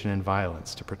accusation and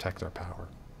violence, to protect our power.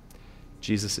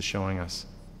 Jesus is showing us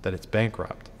that it's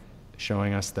bankrupt,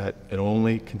 showing us that it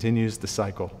only continues the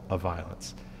cycle of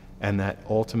violence, and that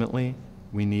ultimately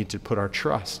we need to put our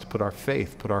trust, put our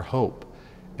faith, put our hope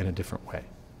in a different way.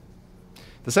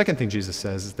 The second thing Jesus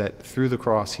says is that through the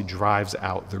cross, he drives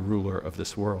out the ruler of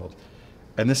this world.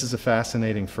 And this is a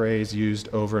fascinating phrase used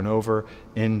over and over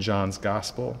in John's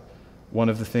gospel. One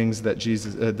of the things that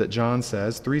John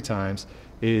says 3 times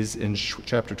is in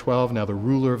chapter 12, now the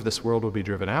ruler of this world will be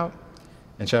driven out.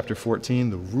 In chapter 14,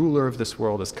 the ruler of this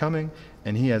world is coming,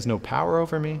 and he has no power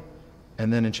over me.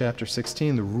 And then in chapter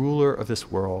 16, the ruler of this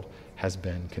world has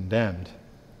been condemned.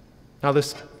 Now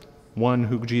this one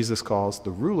who Jesus calls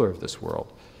the ruler of this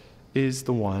world is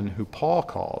the one who Paul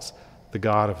calls the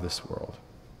God of this world.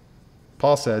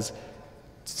 Paul says,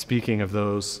 speaking of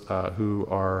those who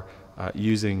are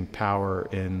using power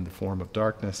in the form of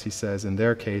darkness, he says, in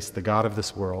their case, the God of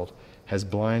this world has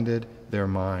blinded their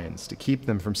minds to keep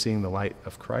them from seeing the light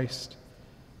of Christ,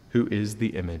 who is the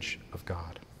image of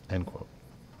God, end quote.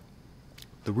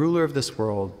 The ruler of this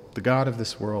world, the God of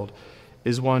this world,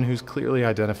 is one who's clearly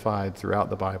identified throughout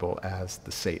the Bible as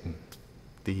the Satan,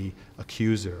 the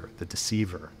accuser, the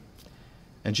deceiver.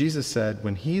 And Jesus said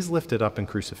when he's lifted up in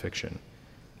crucifixion,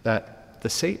 that the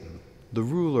Satan, the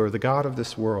ruler, the god of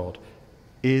this world,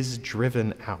 is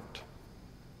driven out.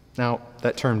 Now,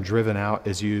 that term driven out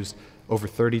is used over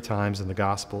 30 times in the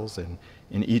Gospels, and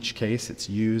in each case it's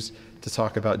used to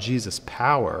talk about Jesus'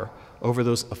 power over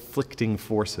those afflicting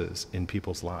forces in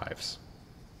people's lives.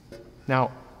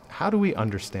 Now, how do we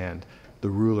understand the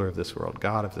ruler of this world,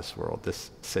 God of this world,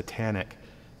 this satanic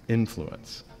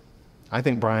influence? I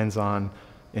think Brian Zahnd,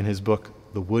 in his book,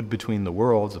 The Wood Between the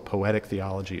Worlds, A Poetic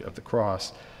Theology of the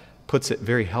Cross, puts it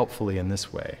very helpfully in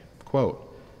this way,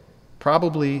 quote,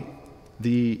 "Probably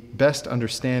the best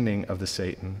understanding of the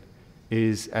Satan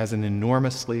is as an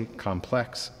enormously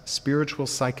complex spiritual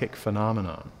psychic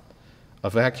phenomenon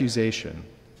of accusation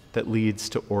that leads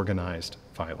to organized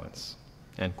violence,"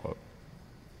 end quote.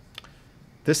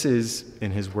 This is,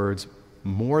 in his words,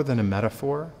 more than a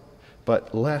metaphor,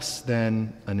 but less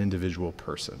than an individual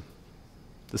person.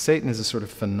 The Satan is a sort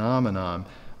of phenomenon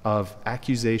of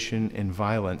accusation and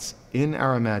violence in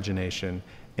our imagination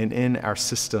and in our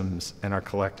systems and our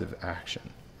collective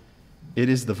action. It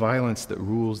is the violence that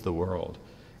rules the world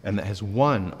and that has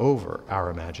won over our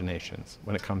imaginations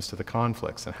when it comes to the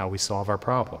conflicts and how we solve our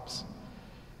problems.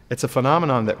 It's a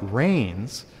phenomenon that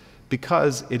reigns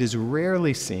because it is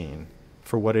rarely seen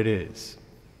for what it is,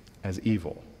 as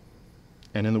evil.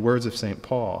 And in the words of St.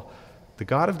 Paul, the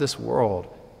God of this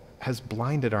world has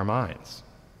blinded our minds.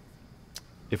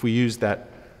 If we use that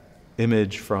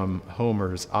image from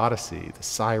Homer's Odyssey, the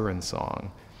siren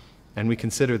song, and we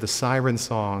consider the siren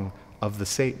song of the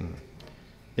Satan,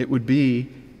 it would be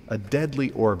a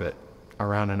deadly orbit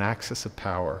around an axis of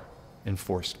power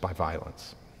enforced by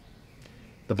violence.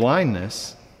 The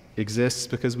blindness exists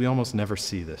because we almost never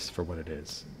see this for what it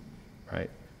is, right?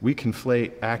 We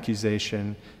conflate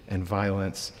accusation and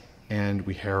violence and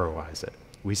we heroize it.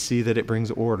 We see that it brings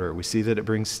order. We see that it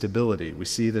brings stability. We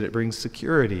see that it brings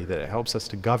security, that it helps us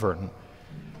to govern.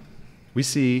 We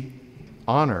see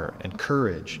honor and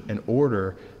courage and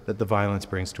order that the violence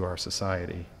brings to our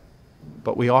society.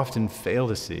 But we often fail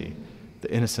to see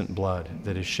the innocent blood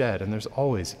that is shed, and there's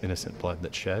always innocent blood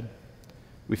that's shed.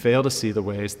 We fail to see the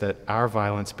ways that our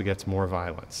violence begets more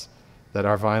violence, that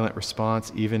our violent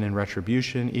response, even in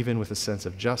retribution, even with a sense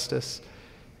of justice,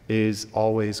 is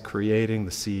always creating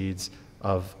the seeds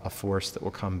of a force that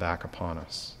will come back upon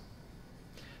us.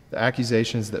 The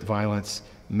accusations that violence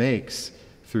makes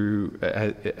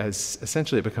as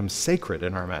essentially it becomes sacred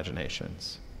in our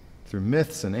imaginations, through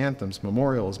myths and anthems,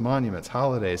 memorials, monuments,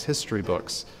 holidays, history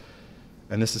books.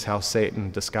 And this is how Satan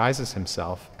disguises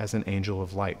himself as an angel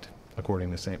of light,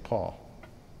 according to St. Paul.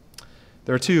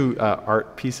 There are two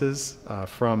art pieces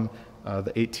from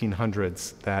the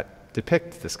 1800s that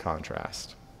depict this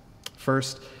contrast.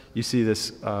 First, you see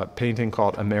this painting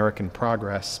called American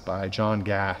Progress by John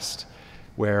Gast,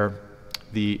 where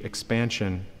the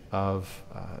expansion of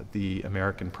the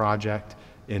American project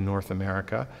in North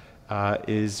America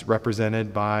is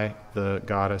represented by the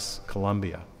goddess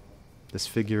Columbia, this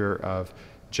figure of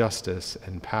justice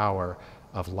and power,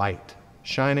 of light,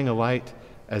 shining a light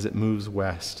as it moves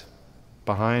west.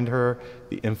 Behind her,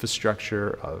 the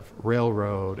infrastructure of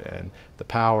railroad and the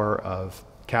power of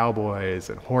cowboys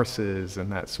and horses and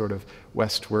that sort of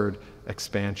westward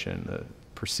expansion,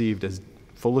 perceived as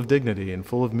full of dignity and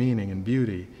full of meaning and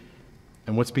beauty.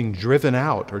 And what's being driven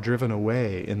out or driven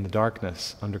away in the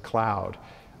darkness under cloud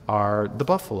are the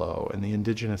buffalo and the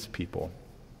indigenous people.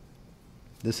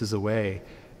 This is a way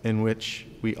in which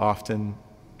we often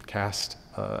cast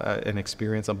and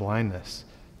experience a blindness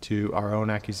to our own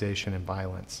accusation and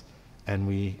violence, and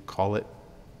we call it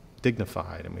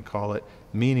dignified, and we call it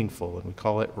meaningful, and we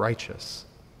call it righteous.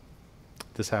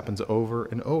 This happens over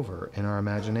and over in our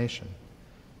imagination.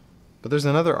 But there's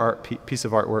another piece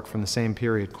of artwork from the same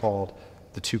period called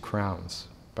The Two Crowns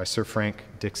by Sir Frank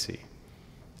Dixie.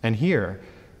 And here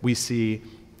we see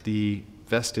the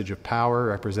vestige of power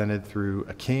represented through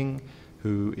a king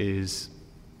who is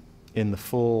in the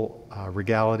full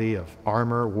regality of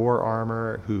armor, war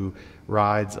armor, who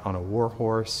rides on a war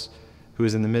horse, who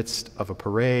is in the midst of a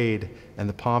parade and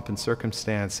the pomp and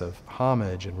circumstance of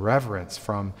homage and reverence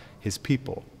from his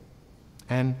people.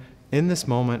 And in this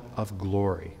moment of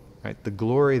glory, right, the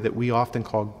glory that we often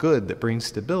call good, that brings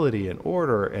stability and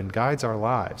order and guides our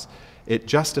lives, it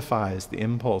justifies the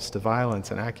impulse to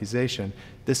violence and accusation.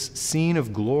 This scene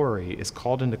of glory is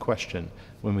called into question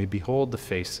when we behold the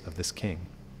face of this king.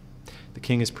 The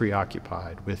king is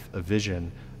preoccupied with a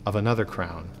vision of another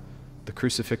crown, the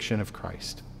crucifixion of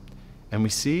Christ. And we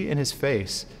see in his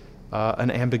face an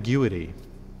ambiguity,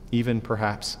 even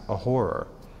perhaps a horror.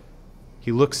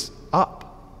 He looks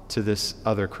up to this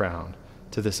other crown,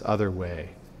 to this other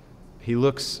way, He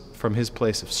looks from his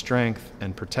place of strength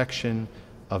and protection,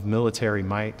 of military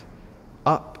might,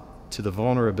 up to the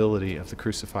vulnerability of the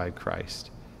crucified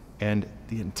Christ. And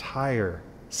the entire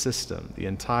system, the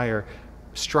entire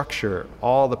structure,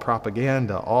 all the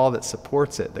propaganda, all that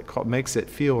supports it, that makes it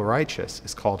feel righteous,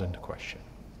 is called into question.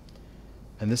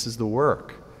 And this is the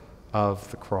work of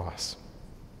the cross.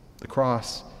 The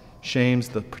cross shames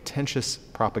the pretentious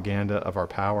propaganda of our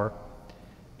power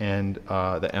and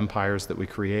the empires that we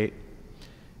create.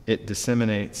 It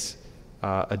disseminates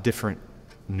a different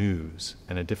news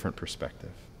and a different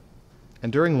perspective.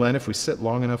 And during Lent, if we sit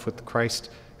long enough with the Christ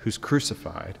who's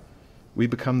crucified, we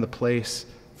become the place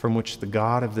from which the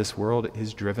God of this world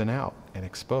is driven out and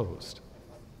exposed.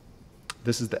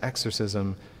 This is the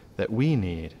exorcism that we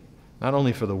need, not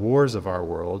only for the wars of our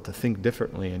world, to think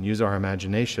differently and use our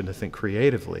imagination to think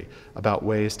creatively about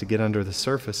ways to get under the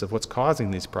surface of what's causing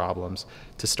these problems,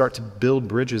 to start to build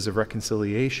bridges of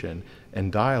reconciliation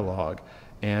and dialogue,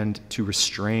 and to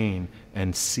restrain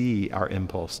and see our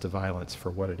impulse to violence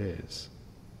for what it is.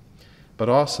 But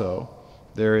also,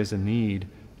 there is a need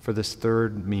for this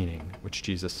third meaning, which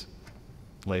Jesus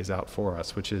lays out for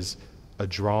us, which is a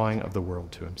drawing of the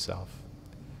world to himself.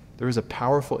 There is a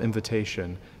powerful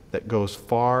invitation that goes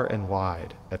far and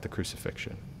wide at the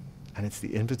crucifixion, and it's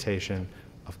the invitation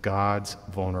of God's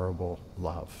vulnerable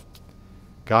love.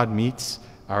 God meets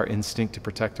our instinct to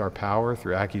protect our power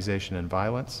through accusation and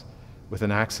violence with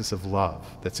an axis of love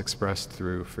that's expressed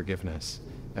through forgiveness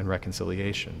and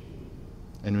reconciliation.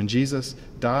 And when Jesus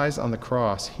dies on the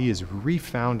cross, he is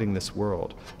refounding this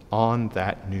world on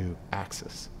that new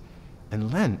axis.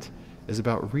 And Lent is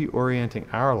about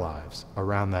reorienting our lives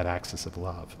around that axis of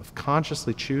love, of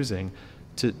consciously choosing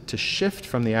to shift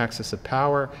from the axis of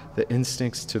power, the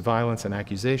instincts to violence and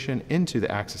accusation, into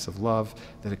the axis of love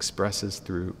that expresses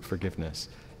through forgiveness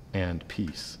and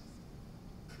peace.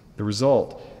 The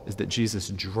result is that Jesus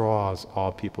draws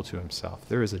all people to himself.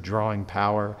 There is a drawing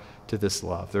power to this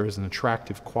love. There is an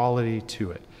attractive quality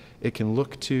to it. It can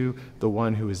look to the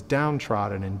one who is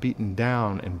downtrodden and beaten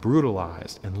down and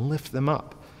brutalized and lift them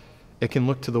up. It can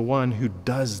look to the one who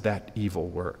does that evil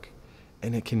work,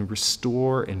 and it can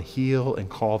restore and heal and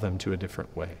call them to a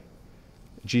different way.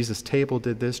 Jesus' table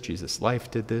did this, Jesus'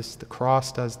 life did this, the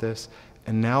cross does this,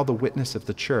 and now the witness of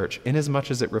the church, inasmuch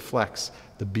as it reflects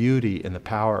the beauty and the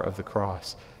power of the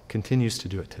cross, continues to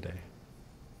do it today.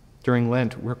 During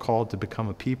Lent, we're called to become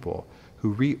a people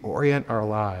who reorient our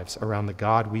lives around the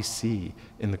God we see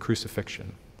in the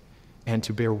crucifixion, and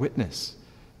to bear witness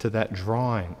to that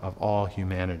drawing of all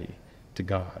humanity to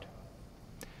God.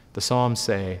 The Psalms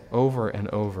say over and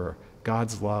over,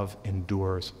 God's love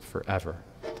endures forever.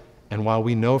 And while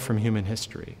we know from human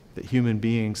history that human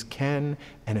beings can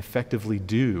and effectively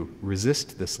do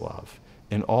resist this love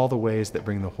in all the ways that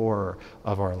bring the horror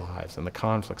of our lives and the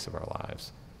conflicts of our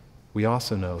lives, we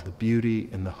also know the beauty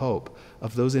and the hope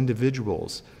of those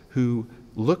individuals who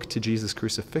look to Jesus'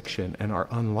 crucifixion and are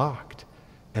unlocked,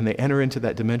 and they enter into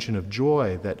that dimension of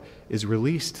joy that is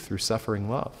released through suffering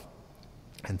love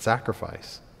and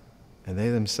sacrifice, and they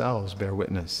themselves bear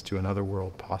witness to another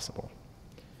world possible.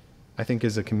 I think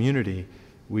as a community,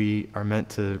 we are meant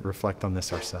to reflect on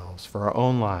this ourselves. For our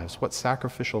own lives, what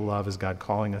sacrificial love is God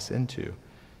calling us into?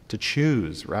 To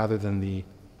choose rather than the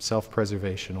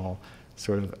self-preservational,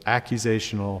 sort of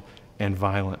accusational and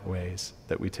violent ways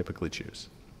that we typically choose.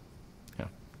 Yeah.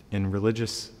 In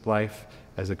religious life,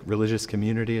 as a religious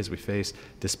community, as we face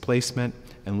displacement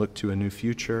and look to a new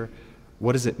future,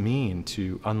 what does it mean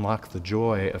to unlock the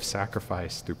joy of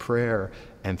sacrifice through prayer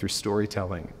and through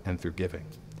storytelling and through giving?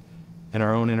 In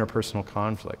our own interpersonal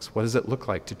conflicts, what does it look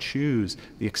like to choose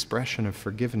the expression of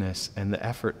forgiveness and the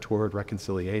effort toward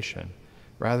reconciliation,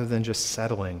 rather than just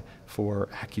settling for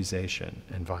accusation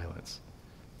and violence?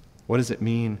 What does it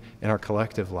mean in our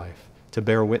collective life to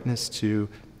bear witness to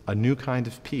a new kind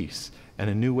of peace and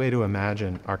a new way to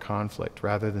imagine our conflict,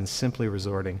 rather than simply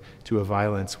resorting to a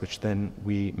violence which then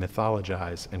we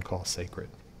mythologize and call sacred?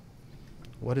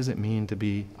 What does it mean to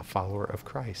be a follower of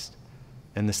Christ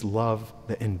and this love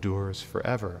that endures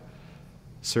forever?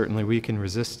 Certainly we can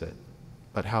resist it,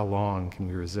 but how long can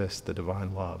we resist the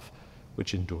divine love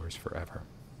which endures forever?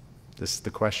 This is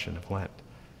the question of Lent,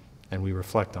 and we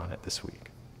reflect on it this week.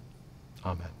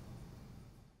 Amen.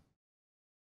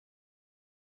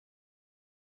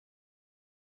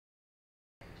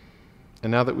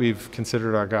 And now that we've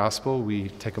considered our gospel, we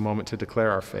take a moment to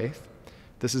declare our faith.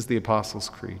 This is the Apostles'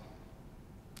 Creed.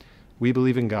 We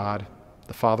believe in God,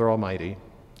 the Father Almighty,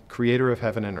 creator of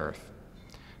heaven and earth.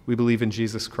 We believe in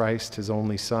Jesus Christ, his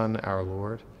only Son, our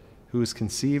Lord, who was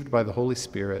conceived by the Holy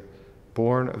Spirit,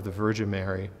 born of the Virgin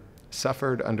Mary,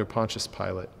 suffered under Pontius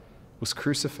Pilate, was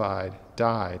crucified,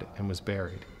 died, and was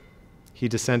buried. He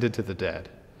descended to the dead.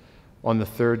 On the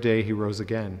third day he rose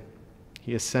again.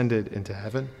 He ascended into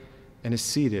heaven and is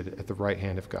seated at the right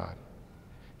hand of God.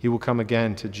 He will come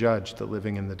again to judge the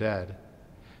living and the dead.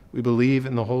 We believe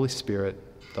in the Holy Spirit,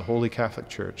 the Holy Catholic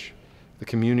Church, the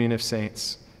communion of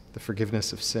saints, the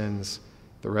forgiveness of sins,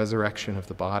 the resurrection of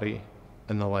the body,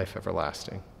 and the life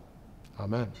everlasting.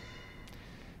 Amen.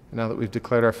 And now that we've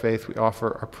declared our faith, we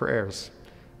offer our prayers,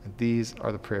 and these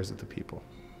are the prayers of the people.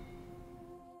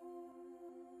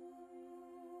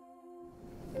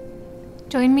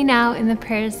 Join me now in the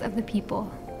prayers of the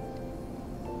people.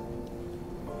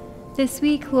 This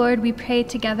week, Lord, we pray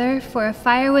together for a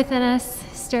fire within us,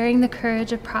 stirring the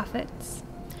courage of prophets.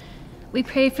 We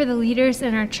pray for the leaders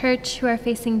in our church who are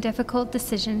facing difficult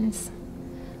decisions.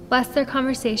 Bless their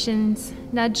conversations,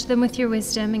 nudge them with your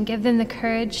wisdom, and give them the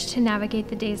courage to navigate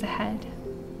the days ahead.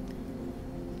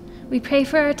 We pray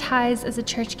for our ties as a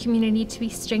church community to be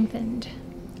strengthened.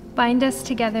 Bind us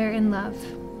together in love.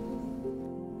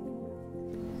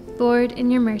 Lord,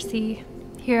 in your mercy,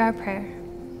 hear our prayer.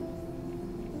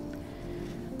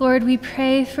 Lord, we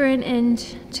pray for an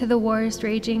end to the wars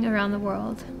raging around the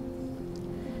world.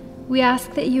 We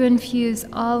ask that you infuse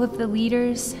all of the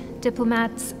leaders,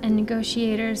 diplomats, and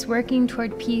negotiators working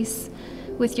toward peace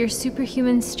with your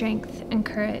superhuman strength and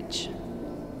courage.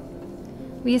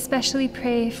 We especially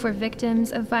pray for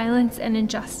victims of violence and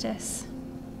injustice,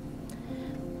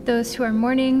 those who are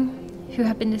mourning, who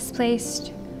have been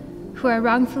displaced, who are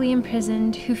wrongfully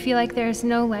imprisoned, who feel like there is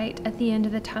no light at the end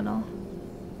of the tunnel.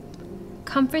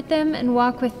 Comfort them and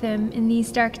walk with them in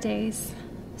these dark days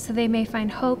so they may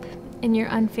find hope in your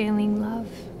unfailing love.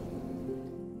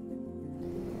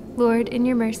 Lord, in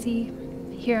your mercy,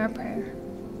 hear our prayer.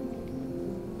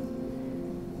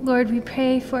 Lord, we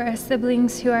pray for our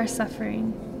siblings who are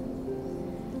suffering.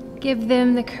 Give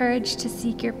them the courage to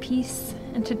seek your peace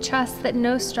and to trust that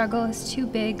no struggle is too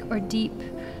big or deep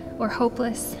or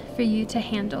hopeless for you to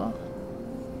handle.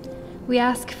 We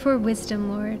ask for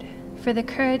wisdom, Lord, for the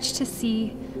courage to see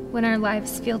when our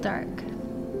lives feel dark.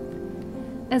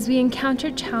 As we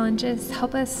encounter challenges,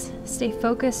 help us stay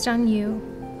focused on you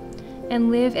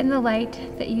and live in the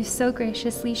light that you so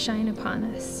graciously shine upon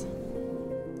us.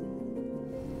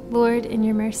 Lord, in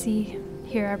your mercy,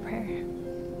 hear our prayer.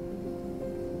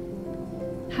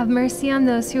 Have mercy on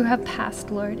those who have passed,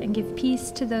 Lord, and give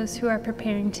peace to those who are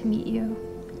preparing to meet you.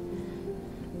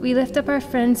 We lift up our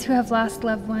friends who have lost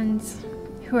loved ones,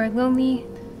 who are lonely,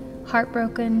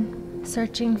 heartbroken,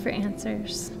 searching for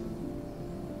answers.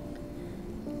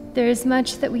 There is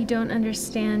much that we don't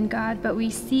understand, God, but we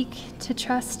seek to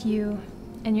trust you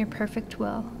and your perfect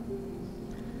will.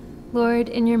 Lord,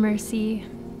 in your mercy,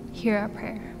 hear our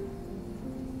prayer.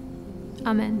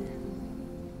 Amen.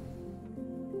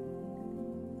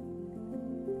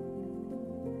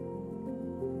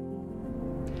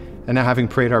 And now, having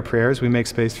prayed our prayers, we make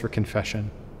space for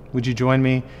confession. Would you join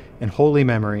me in holy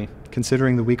memory,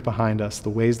 considering the week behind us, the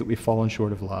ways that we've fallen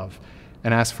short of love,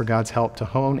 and ask for God's help to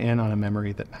hone in on a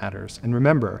memory that matters. And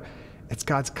remember, it's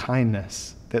God's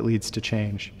kindness that leads to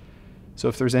change. So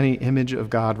if there's any image of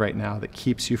God right now that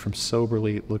keeps you from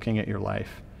soberly looking at your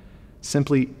life,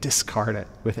 simply discard it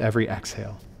with every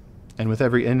exhale. And with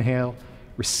every inhale,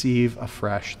 receive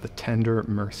afresh the tender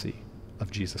mercy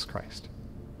of Jesus Christ.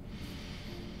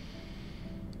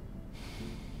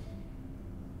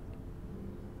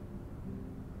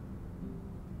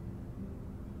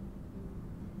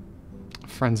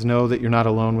 Friends, know that you're not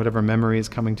alone. Whatever memory is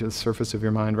coming to the surface of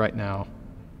your mind right now,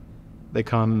 they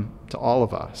come to all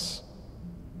of us.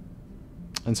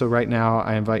 And so right now,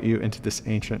 I invite you into this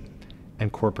ancient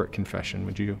and corporate confession.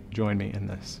 Would you join me in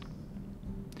this?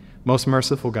 Most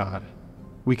merciful God,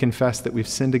 we confess that we've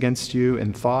sinned against you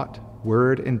in thought,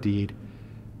 word, and deed,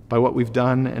 by what we've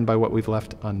done and by what we've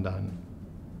left undone.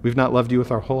 We've not loved you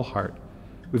with our whole heart.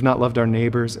 We've not loved our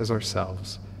neighbors as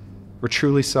ourselves. We're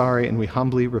truly sorry, and we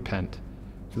humbly repent.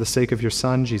 For the sake of your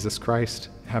Son, Jesus Christ,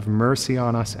 have mercy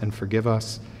on us and forgive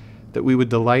us, that we would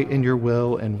delight in your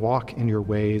will and walk in your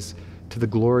ways to the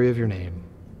glory of your name.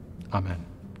 Amen.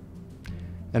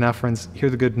 And now, friends, hear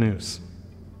the good news,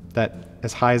 that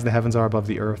as high as the heavens are above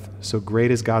the earth, so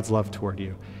great is God's love toward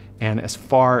you. And as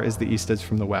far as the east is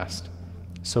from the west,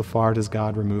 so far does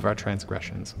God remove our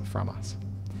transgressions from us.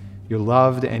 You're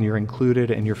loved and you're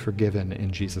included and you're forgiven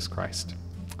in Jesus Christ.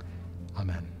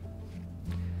 Amen.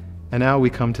 And now we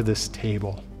come to this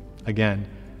table. Again,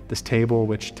 this table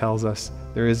which tells us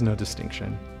there is no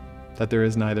distinction, that there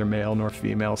is neither male nor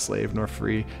female, slave nor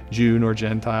free, Jew nor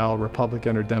Gentile,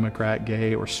 Republican or Democrat,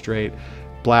 gay or straight,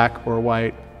 black or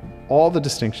white, all the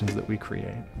distinctions that we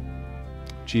create.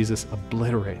 Jesus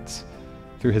obliterates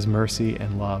through his mercy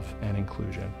and love and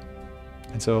inclusion.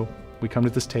 And so we come to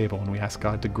this table and we ask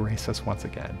God to grace us once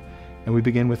again. And we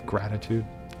begin with gratitude.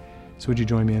 So would you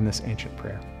join me in this ancient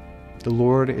prayer? The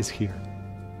Lord is here.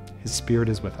 His Spirit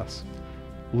is with us.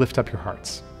 Lift up your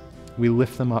hearts. We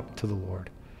lift them up to the Lord.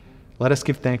 Let us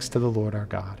give thanks to the Lord our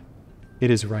God.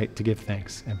 It is right to give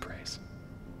thanks and praise.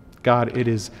 God, it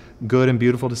is good and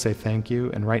beautiful to say thank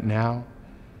you. And right now,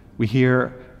 we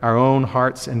hear our own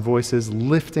hearts and voices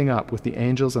lifting up with the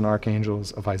angels and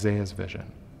archangels of Isaiah's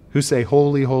vision, who say,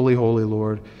 "Holy, holy, holy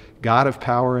Lord, God of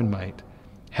power and might.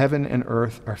 Heaven and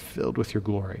earth are filled with your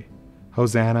glory.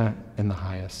 Hosanna in the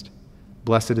highest.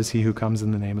 Blessed is he who comes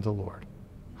in the name of the Lord.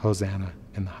 Hosanna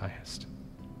in the highest."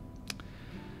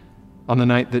 On the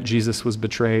night that Jesus was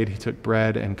betrayed, he took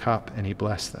bread and cup and he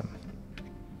blessed them.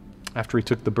 After he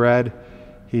took the bread,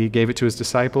 he gave it to his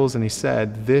disciples and he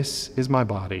said, "This is my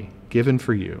body given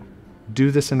for you.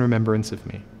 Do this in remembrance of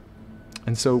me."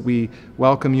 And so we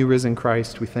welcome you, risen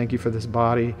Christ. We thank you for this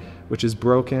body which is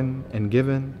broken and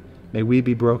given. May we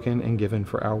be broken and given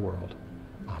for our world.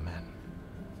 Amen.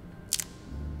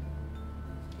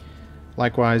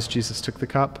 Likewise, Jesus took the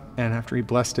cup, and after he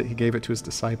blessed it, he gave it to his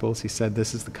disciples. He said,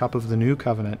 "This is the cup of the new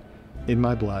covenant in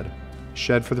my blood,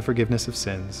 shed for the forgiveness of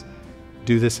sins.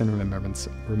 Do this in remembrance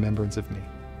of me."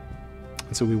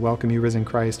 And so we welcome you, risen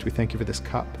Christ. We thank you for this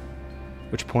cup,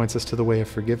 which points us to the way of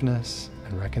forgiveness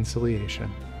and reconciliation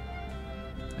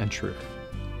and truth.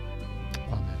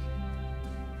 Amen.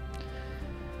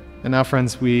 And now,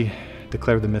 friends, we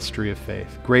declare the mystery of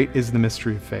faith. Great is the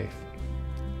mystery of faith.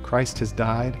 Christ has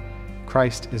died,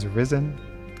 Christ is risen,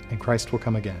 and Christ will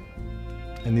come again.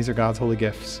 And these are God's holy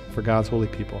gifts for God's holy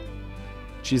people.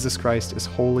 Jesus Christ is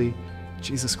holy.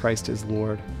 Jesus Christ is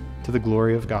Lord, to the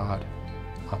glory of God.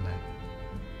 Amen.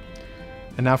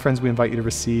 And now, friends, we invite you to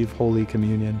receive Holy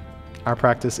Communion. Our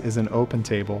practice is an open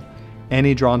table.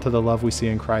 Any drawn to the love we see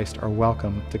in Christ are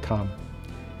welcome to come.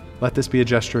 Let this be a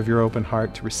gesture of your open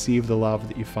heart to receive the love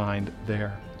that you find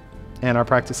there. And our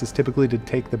practice is typically to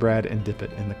take the bread and dip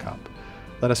it in the cup.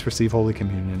 Let us receive Holy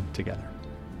Communion together.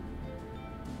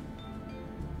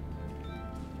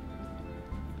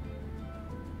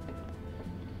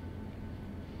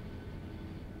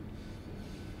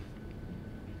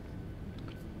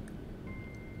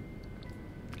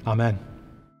 Amen.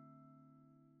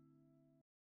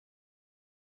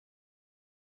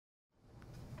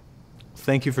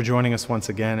 Thank you for joining us once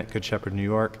again at Good Shepherd New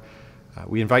York.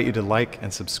 We invite you to like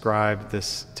and subscribe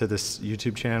to this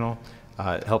YouTube channel.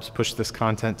 It helps push this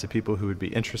content to people who would be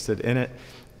interested in it.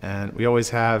 And we always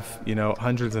have,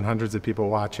 hundreds and hundreds of people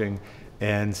watching.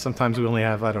 And sometimes we only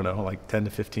have, like 10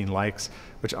 to 15 likes,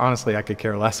 which honestly I could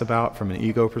care less about from an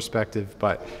ego perspective.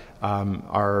 But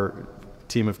our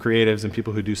team of creatives and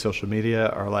people who do social media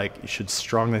are like, you should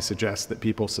strongly suggest that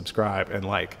people subscribe and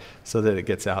like so that it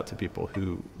gets out to people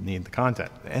who need the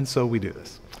content. And so we do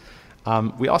this.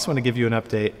 We also want to give you an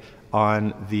update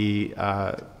on the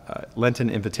Lenten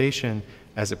invitation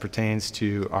as it pertains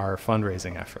to our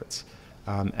fundraising efforts.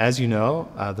 As you know,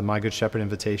 the My Good Shepherd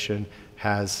invitation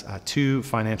has two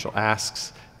financial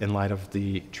asks in light of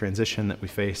the transition that we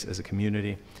face as a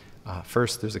community.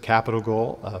 First, there's a capital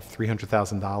goal of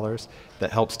 $300,000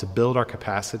 that helps to build our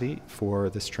capacity for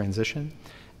this transition.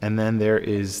 And then there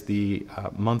is the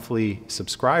monthly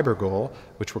subscriber goal,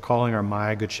 which we're calling our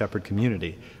My Good Shepherd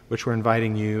community, which we're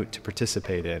inviting you to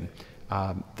participate in.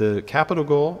 The capital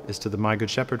goal is to the My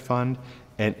Good Shepherd Fund,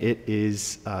 and it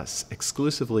is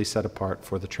exclusively set apart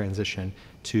for the transition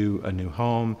to a new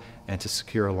home and to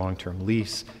secure a long-term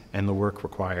lease and the work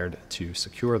required to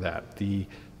secure that. The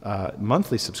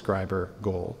monthly subscriber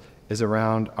goal is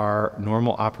around our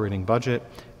normal operating budget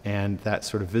and that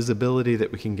sort of visibility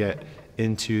that we can get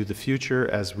into the future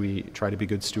as we try to be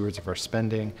good stewards of our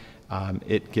spending.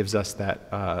 It gives us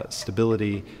that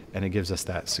stability and it gives us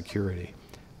that security.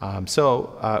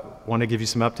 So want to give you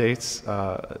some updates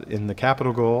in the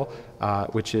capital goal,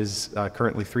 which is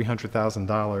currently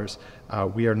 $300,000.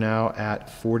 We are now at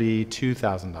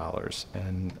 $42,000,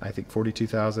 and I think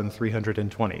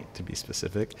 $42,320 to be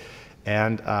specific.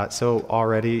 And so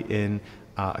already in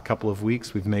a couple of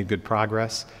weeks, we've made good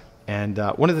progress. And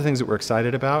one of the things that we're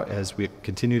excited about as we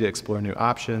continue to explore new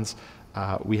options,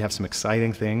 we have some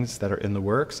exciting things that are in the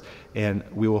works, and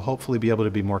we will hopefully be able to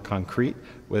be more concrete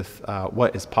with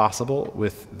what is possible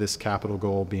with this capital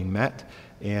goal being met,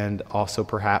 and also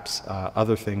perhaps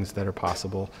other things that are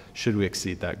possible should we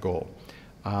exceed that goal.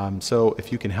 So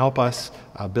if you can help us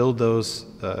build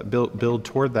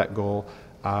toward that goal,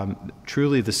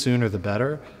 truly the sooner the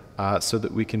better. so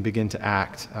that we can begin to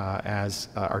act as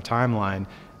our timeline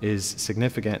is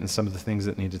significant, and some of the things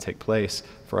that need to take place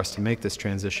for us to make this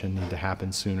transition need to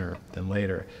happen sooner than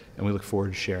later. And we look forward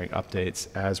to sharing updates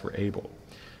as we're able.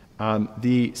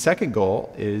 The second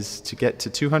goal is to get to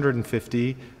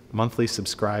 250 monthly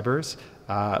subscribers,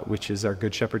 which is our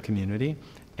Good Shepherd community.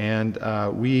 And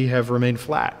we have remained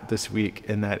flat this week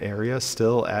in that area,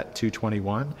 still at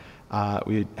 221.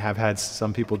 We have had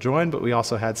some people join, but we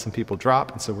also had some people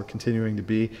drop, and so we're continuing to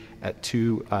be at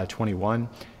 221.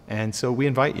 And so we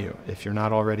invite you, if you're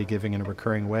not already giving in a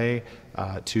recurring way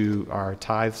to our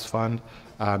Tithes Fund,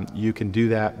 you can do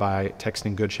that by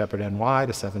texting Good Shepherd NY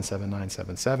to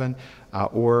 77977,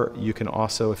 or you can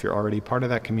also, if you're already part of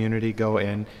that community, go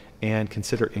in and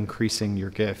consider increasing your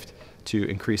gift to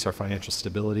increase our financial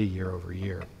stability year over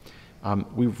year.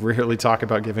 We rarely talk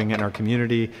about giving in our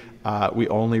community. We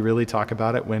only really talk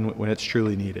about it when it's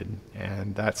truly needed.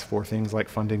 And that's for things like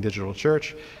funding Digital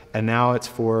Church. And now it's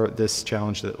for this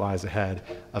challenge that lies ahead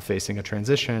of facing a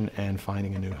transition and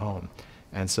finding a new home.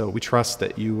 And so we trust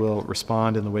that you will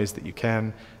respond in the ways that you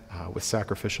can with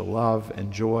sacrificial love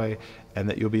and joy, and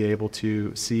that you'll be able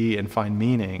to see and find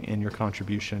meaning in your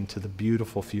contribution to the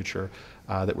beautiful future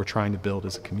that we're trying to build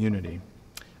as a community.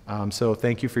 So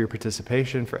thank you for your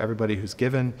participation, for everybody who's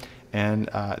given, and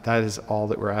that is all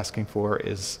that we're asking for,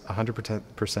 is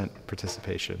 100%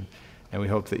 participation. And we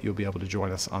hope that you'll be able to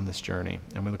join us on this journey,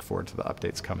 and we look forward to the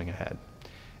updates coming ahead.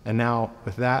 And now,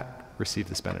 with that, receive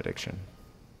this benediction.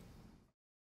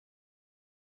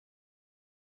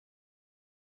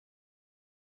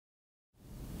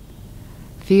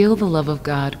 Feel the love of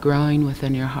God growing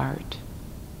within your heart.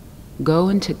 Go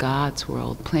into God's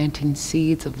world, planting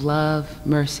seeds of love,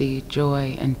 mercy,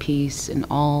 joy, and peace in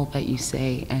all that you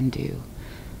say and do.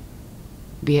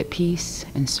 Be at peace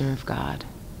and serve God.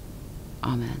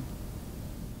 Amen.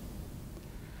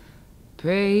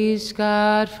 Praise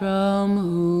God, from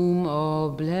whom all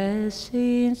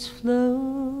blessings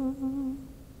flow.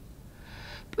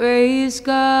 Praise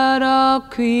God, all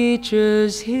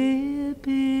creatures here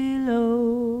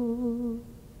below.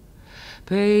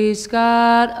 Praise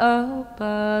God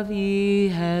above, ye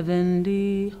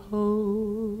heavenly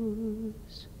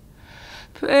hosts.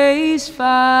 Praise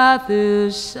Father,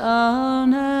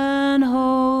 Son, and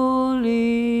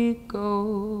Holy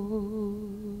Ghost.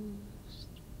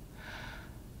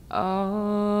 Amen.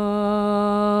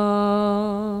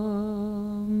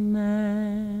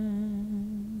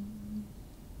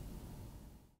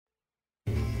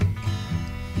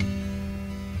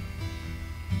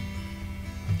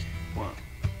 One,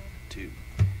 two,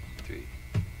 three,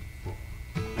 four.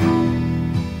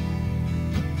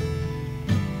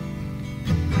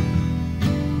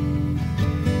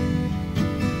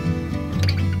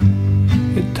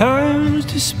 At times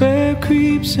despair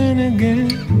creeps in again,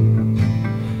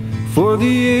 for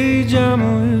the age I'm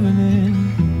living in,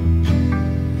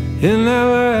 and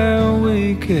now I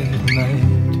awake at night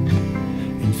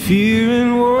in fear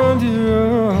and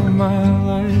wonder of my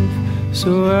life.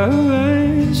 So I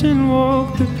rise and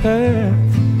walk the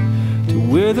path to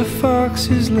where the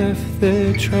foxes left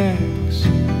their tracks,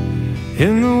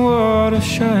 and the water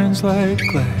shines like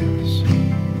glass,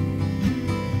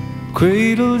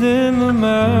 cradled in the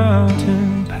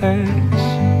mountain pass.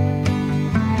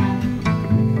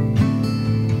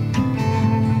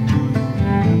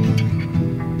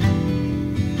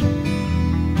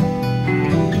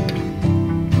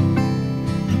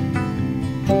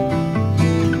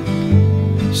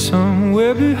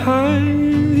 Somewhere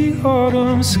behind the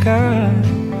autumn sky,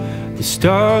 the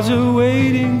stars are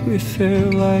waiting with their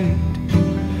light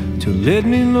to let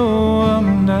me know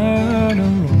I'm not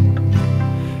alone,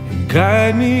 and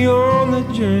guide me on the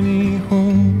journey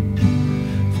home.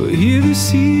 For here the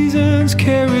seasons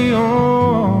carry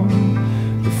on,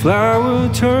 the flower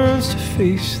turns to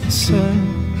face the sun,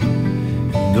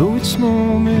 and though its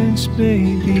moments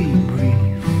may be brief,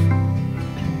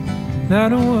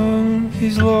 not a one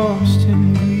is lost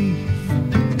in grief.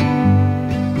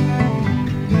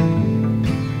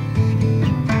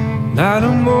 Not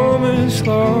a moment's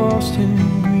lost in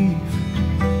grief.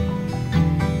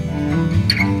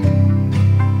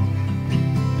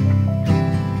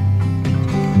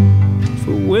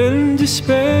 For when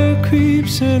despair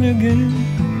creeps in again,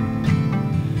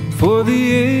 for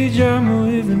the age I'm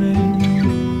living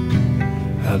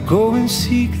in, I'll go and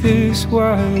seek this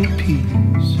wild peace.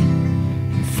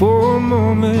 For a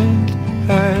moment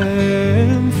I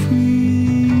am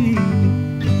free.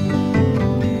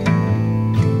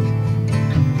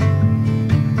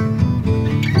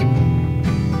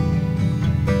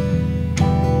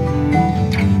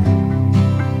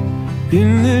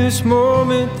 In this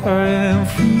moment I am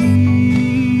free.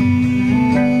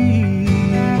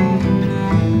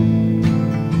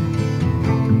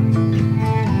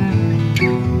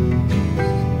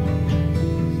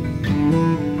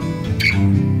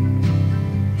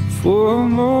 For a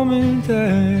moment I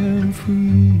am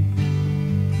free.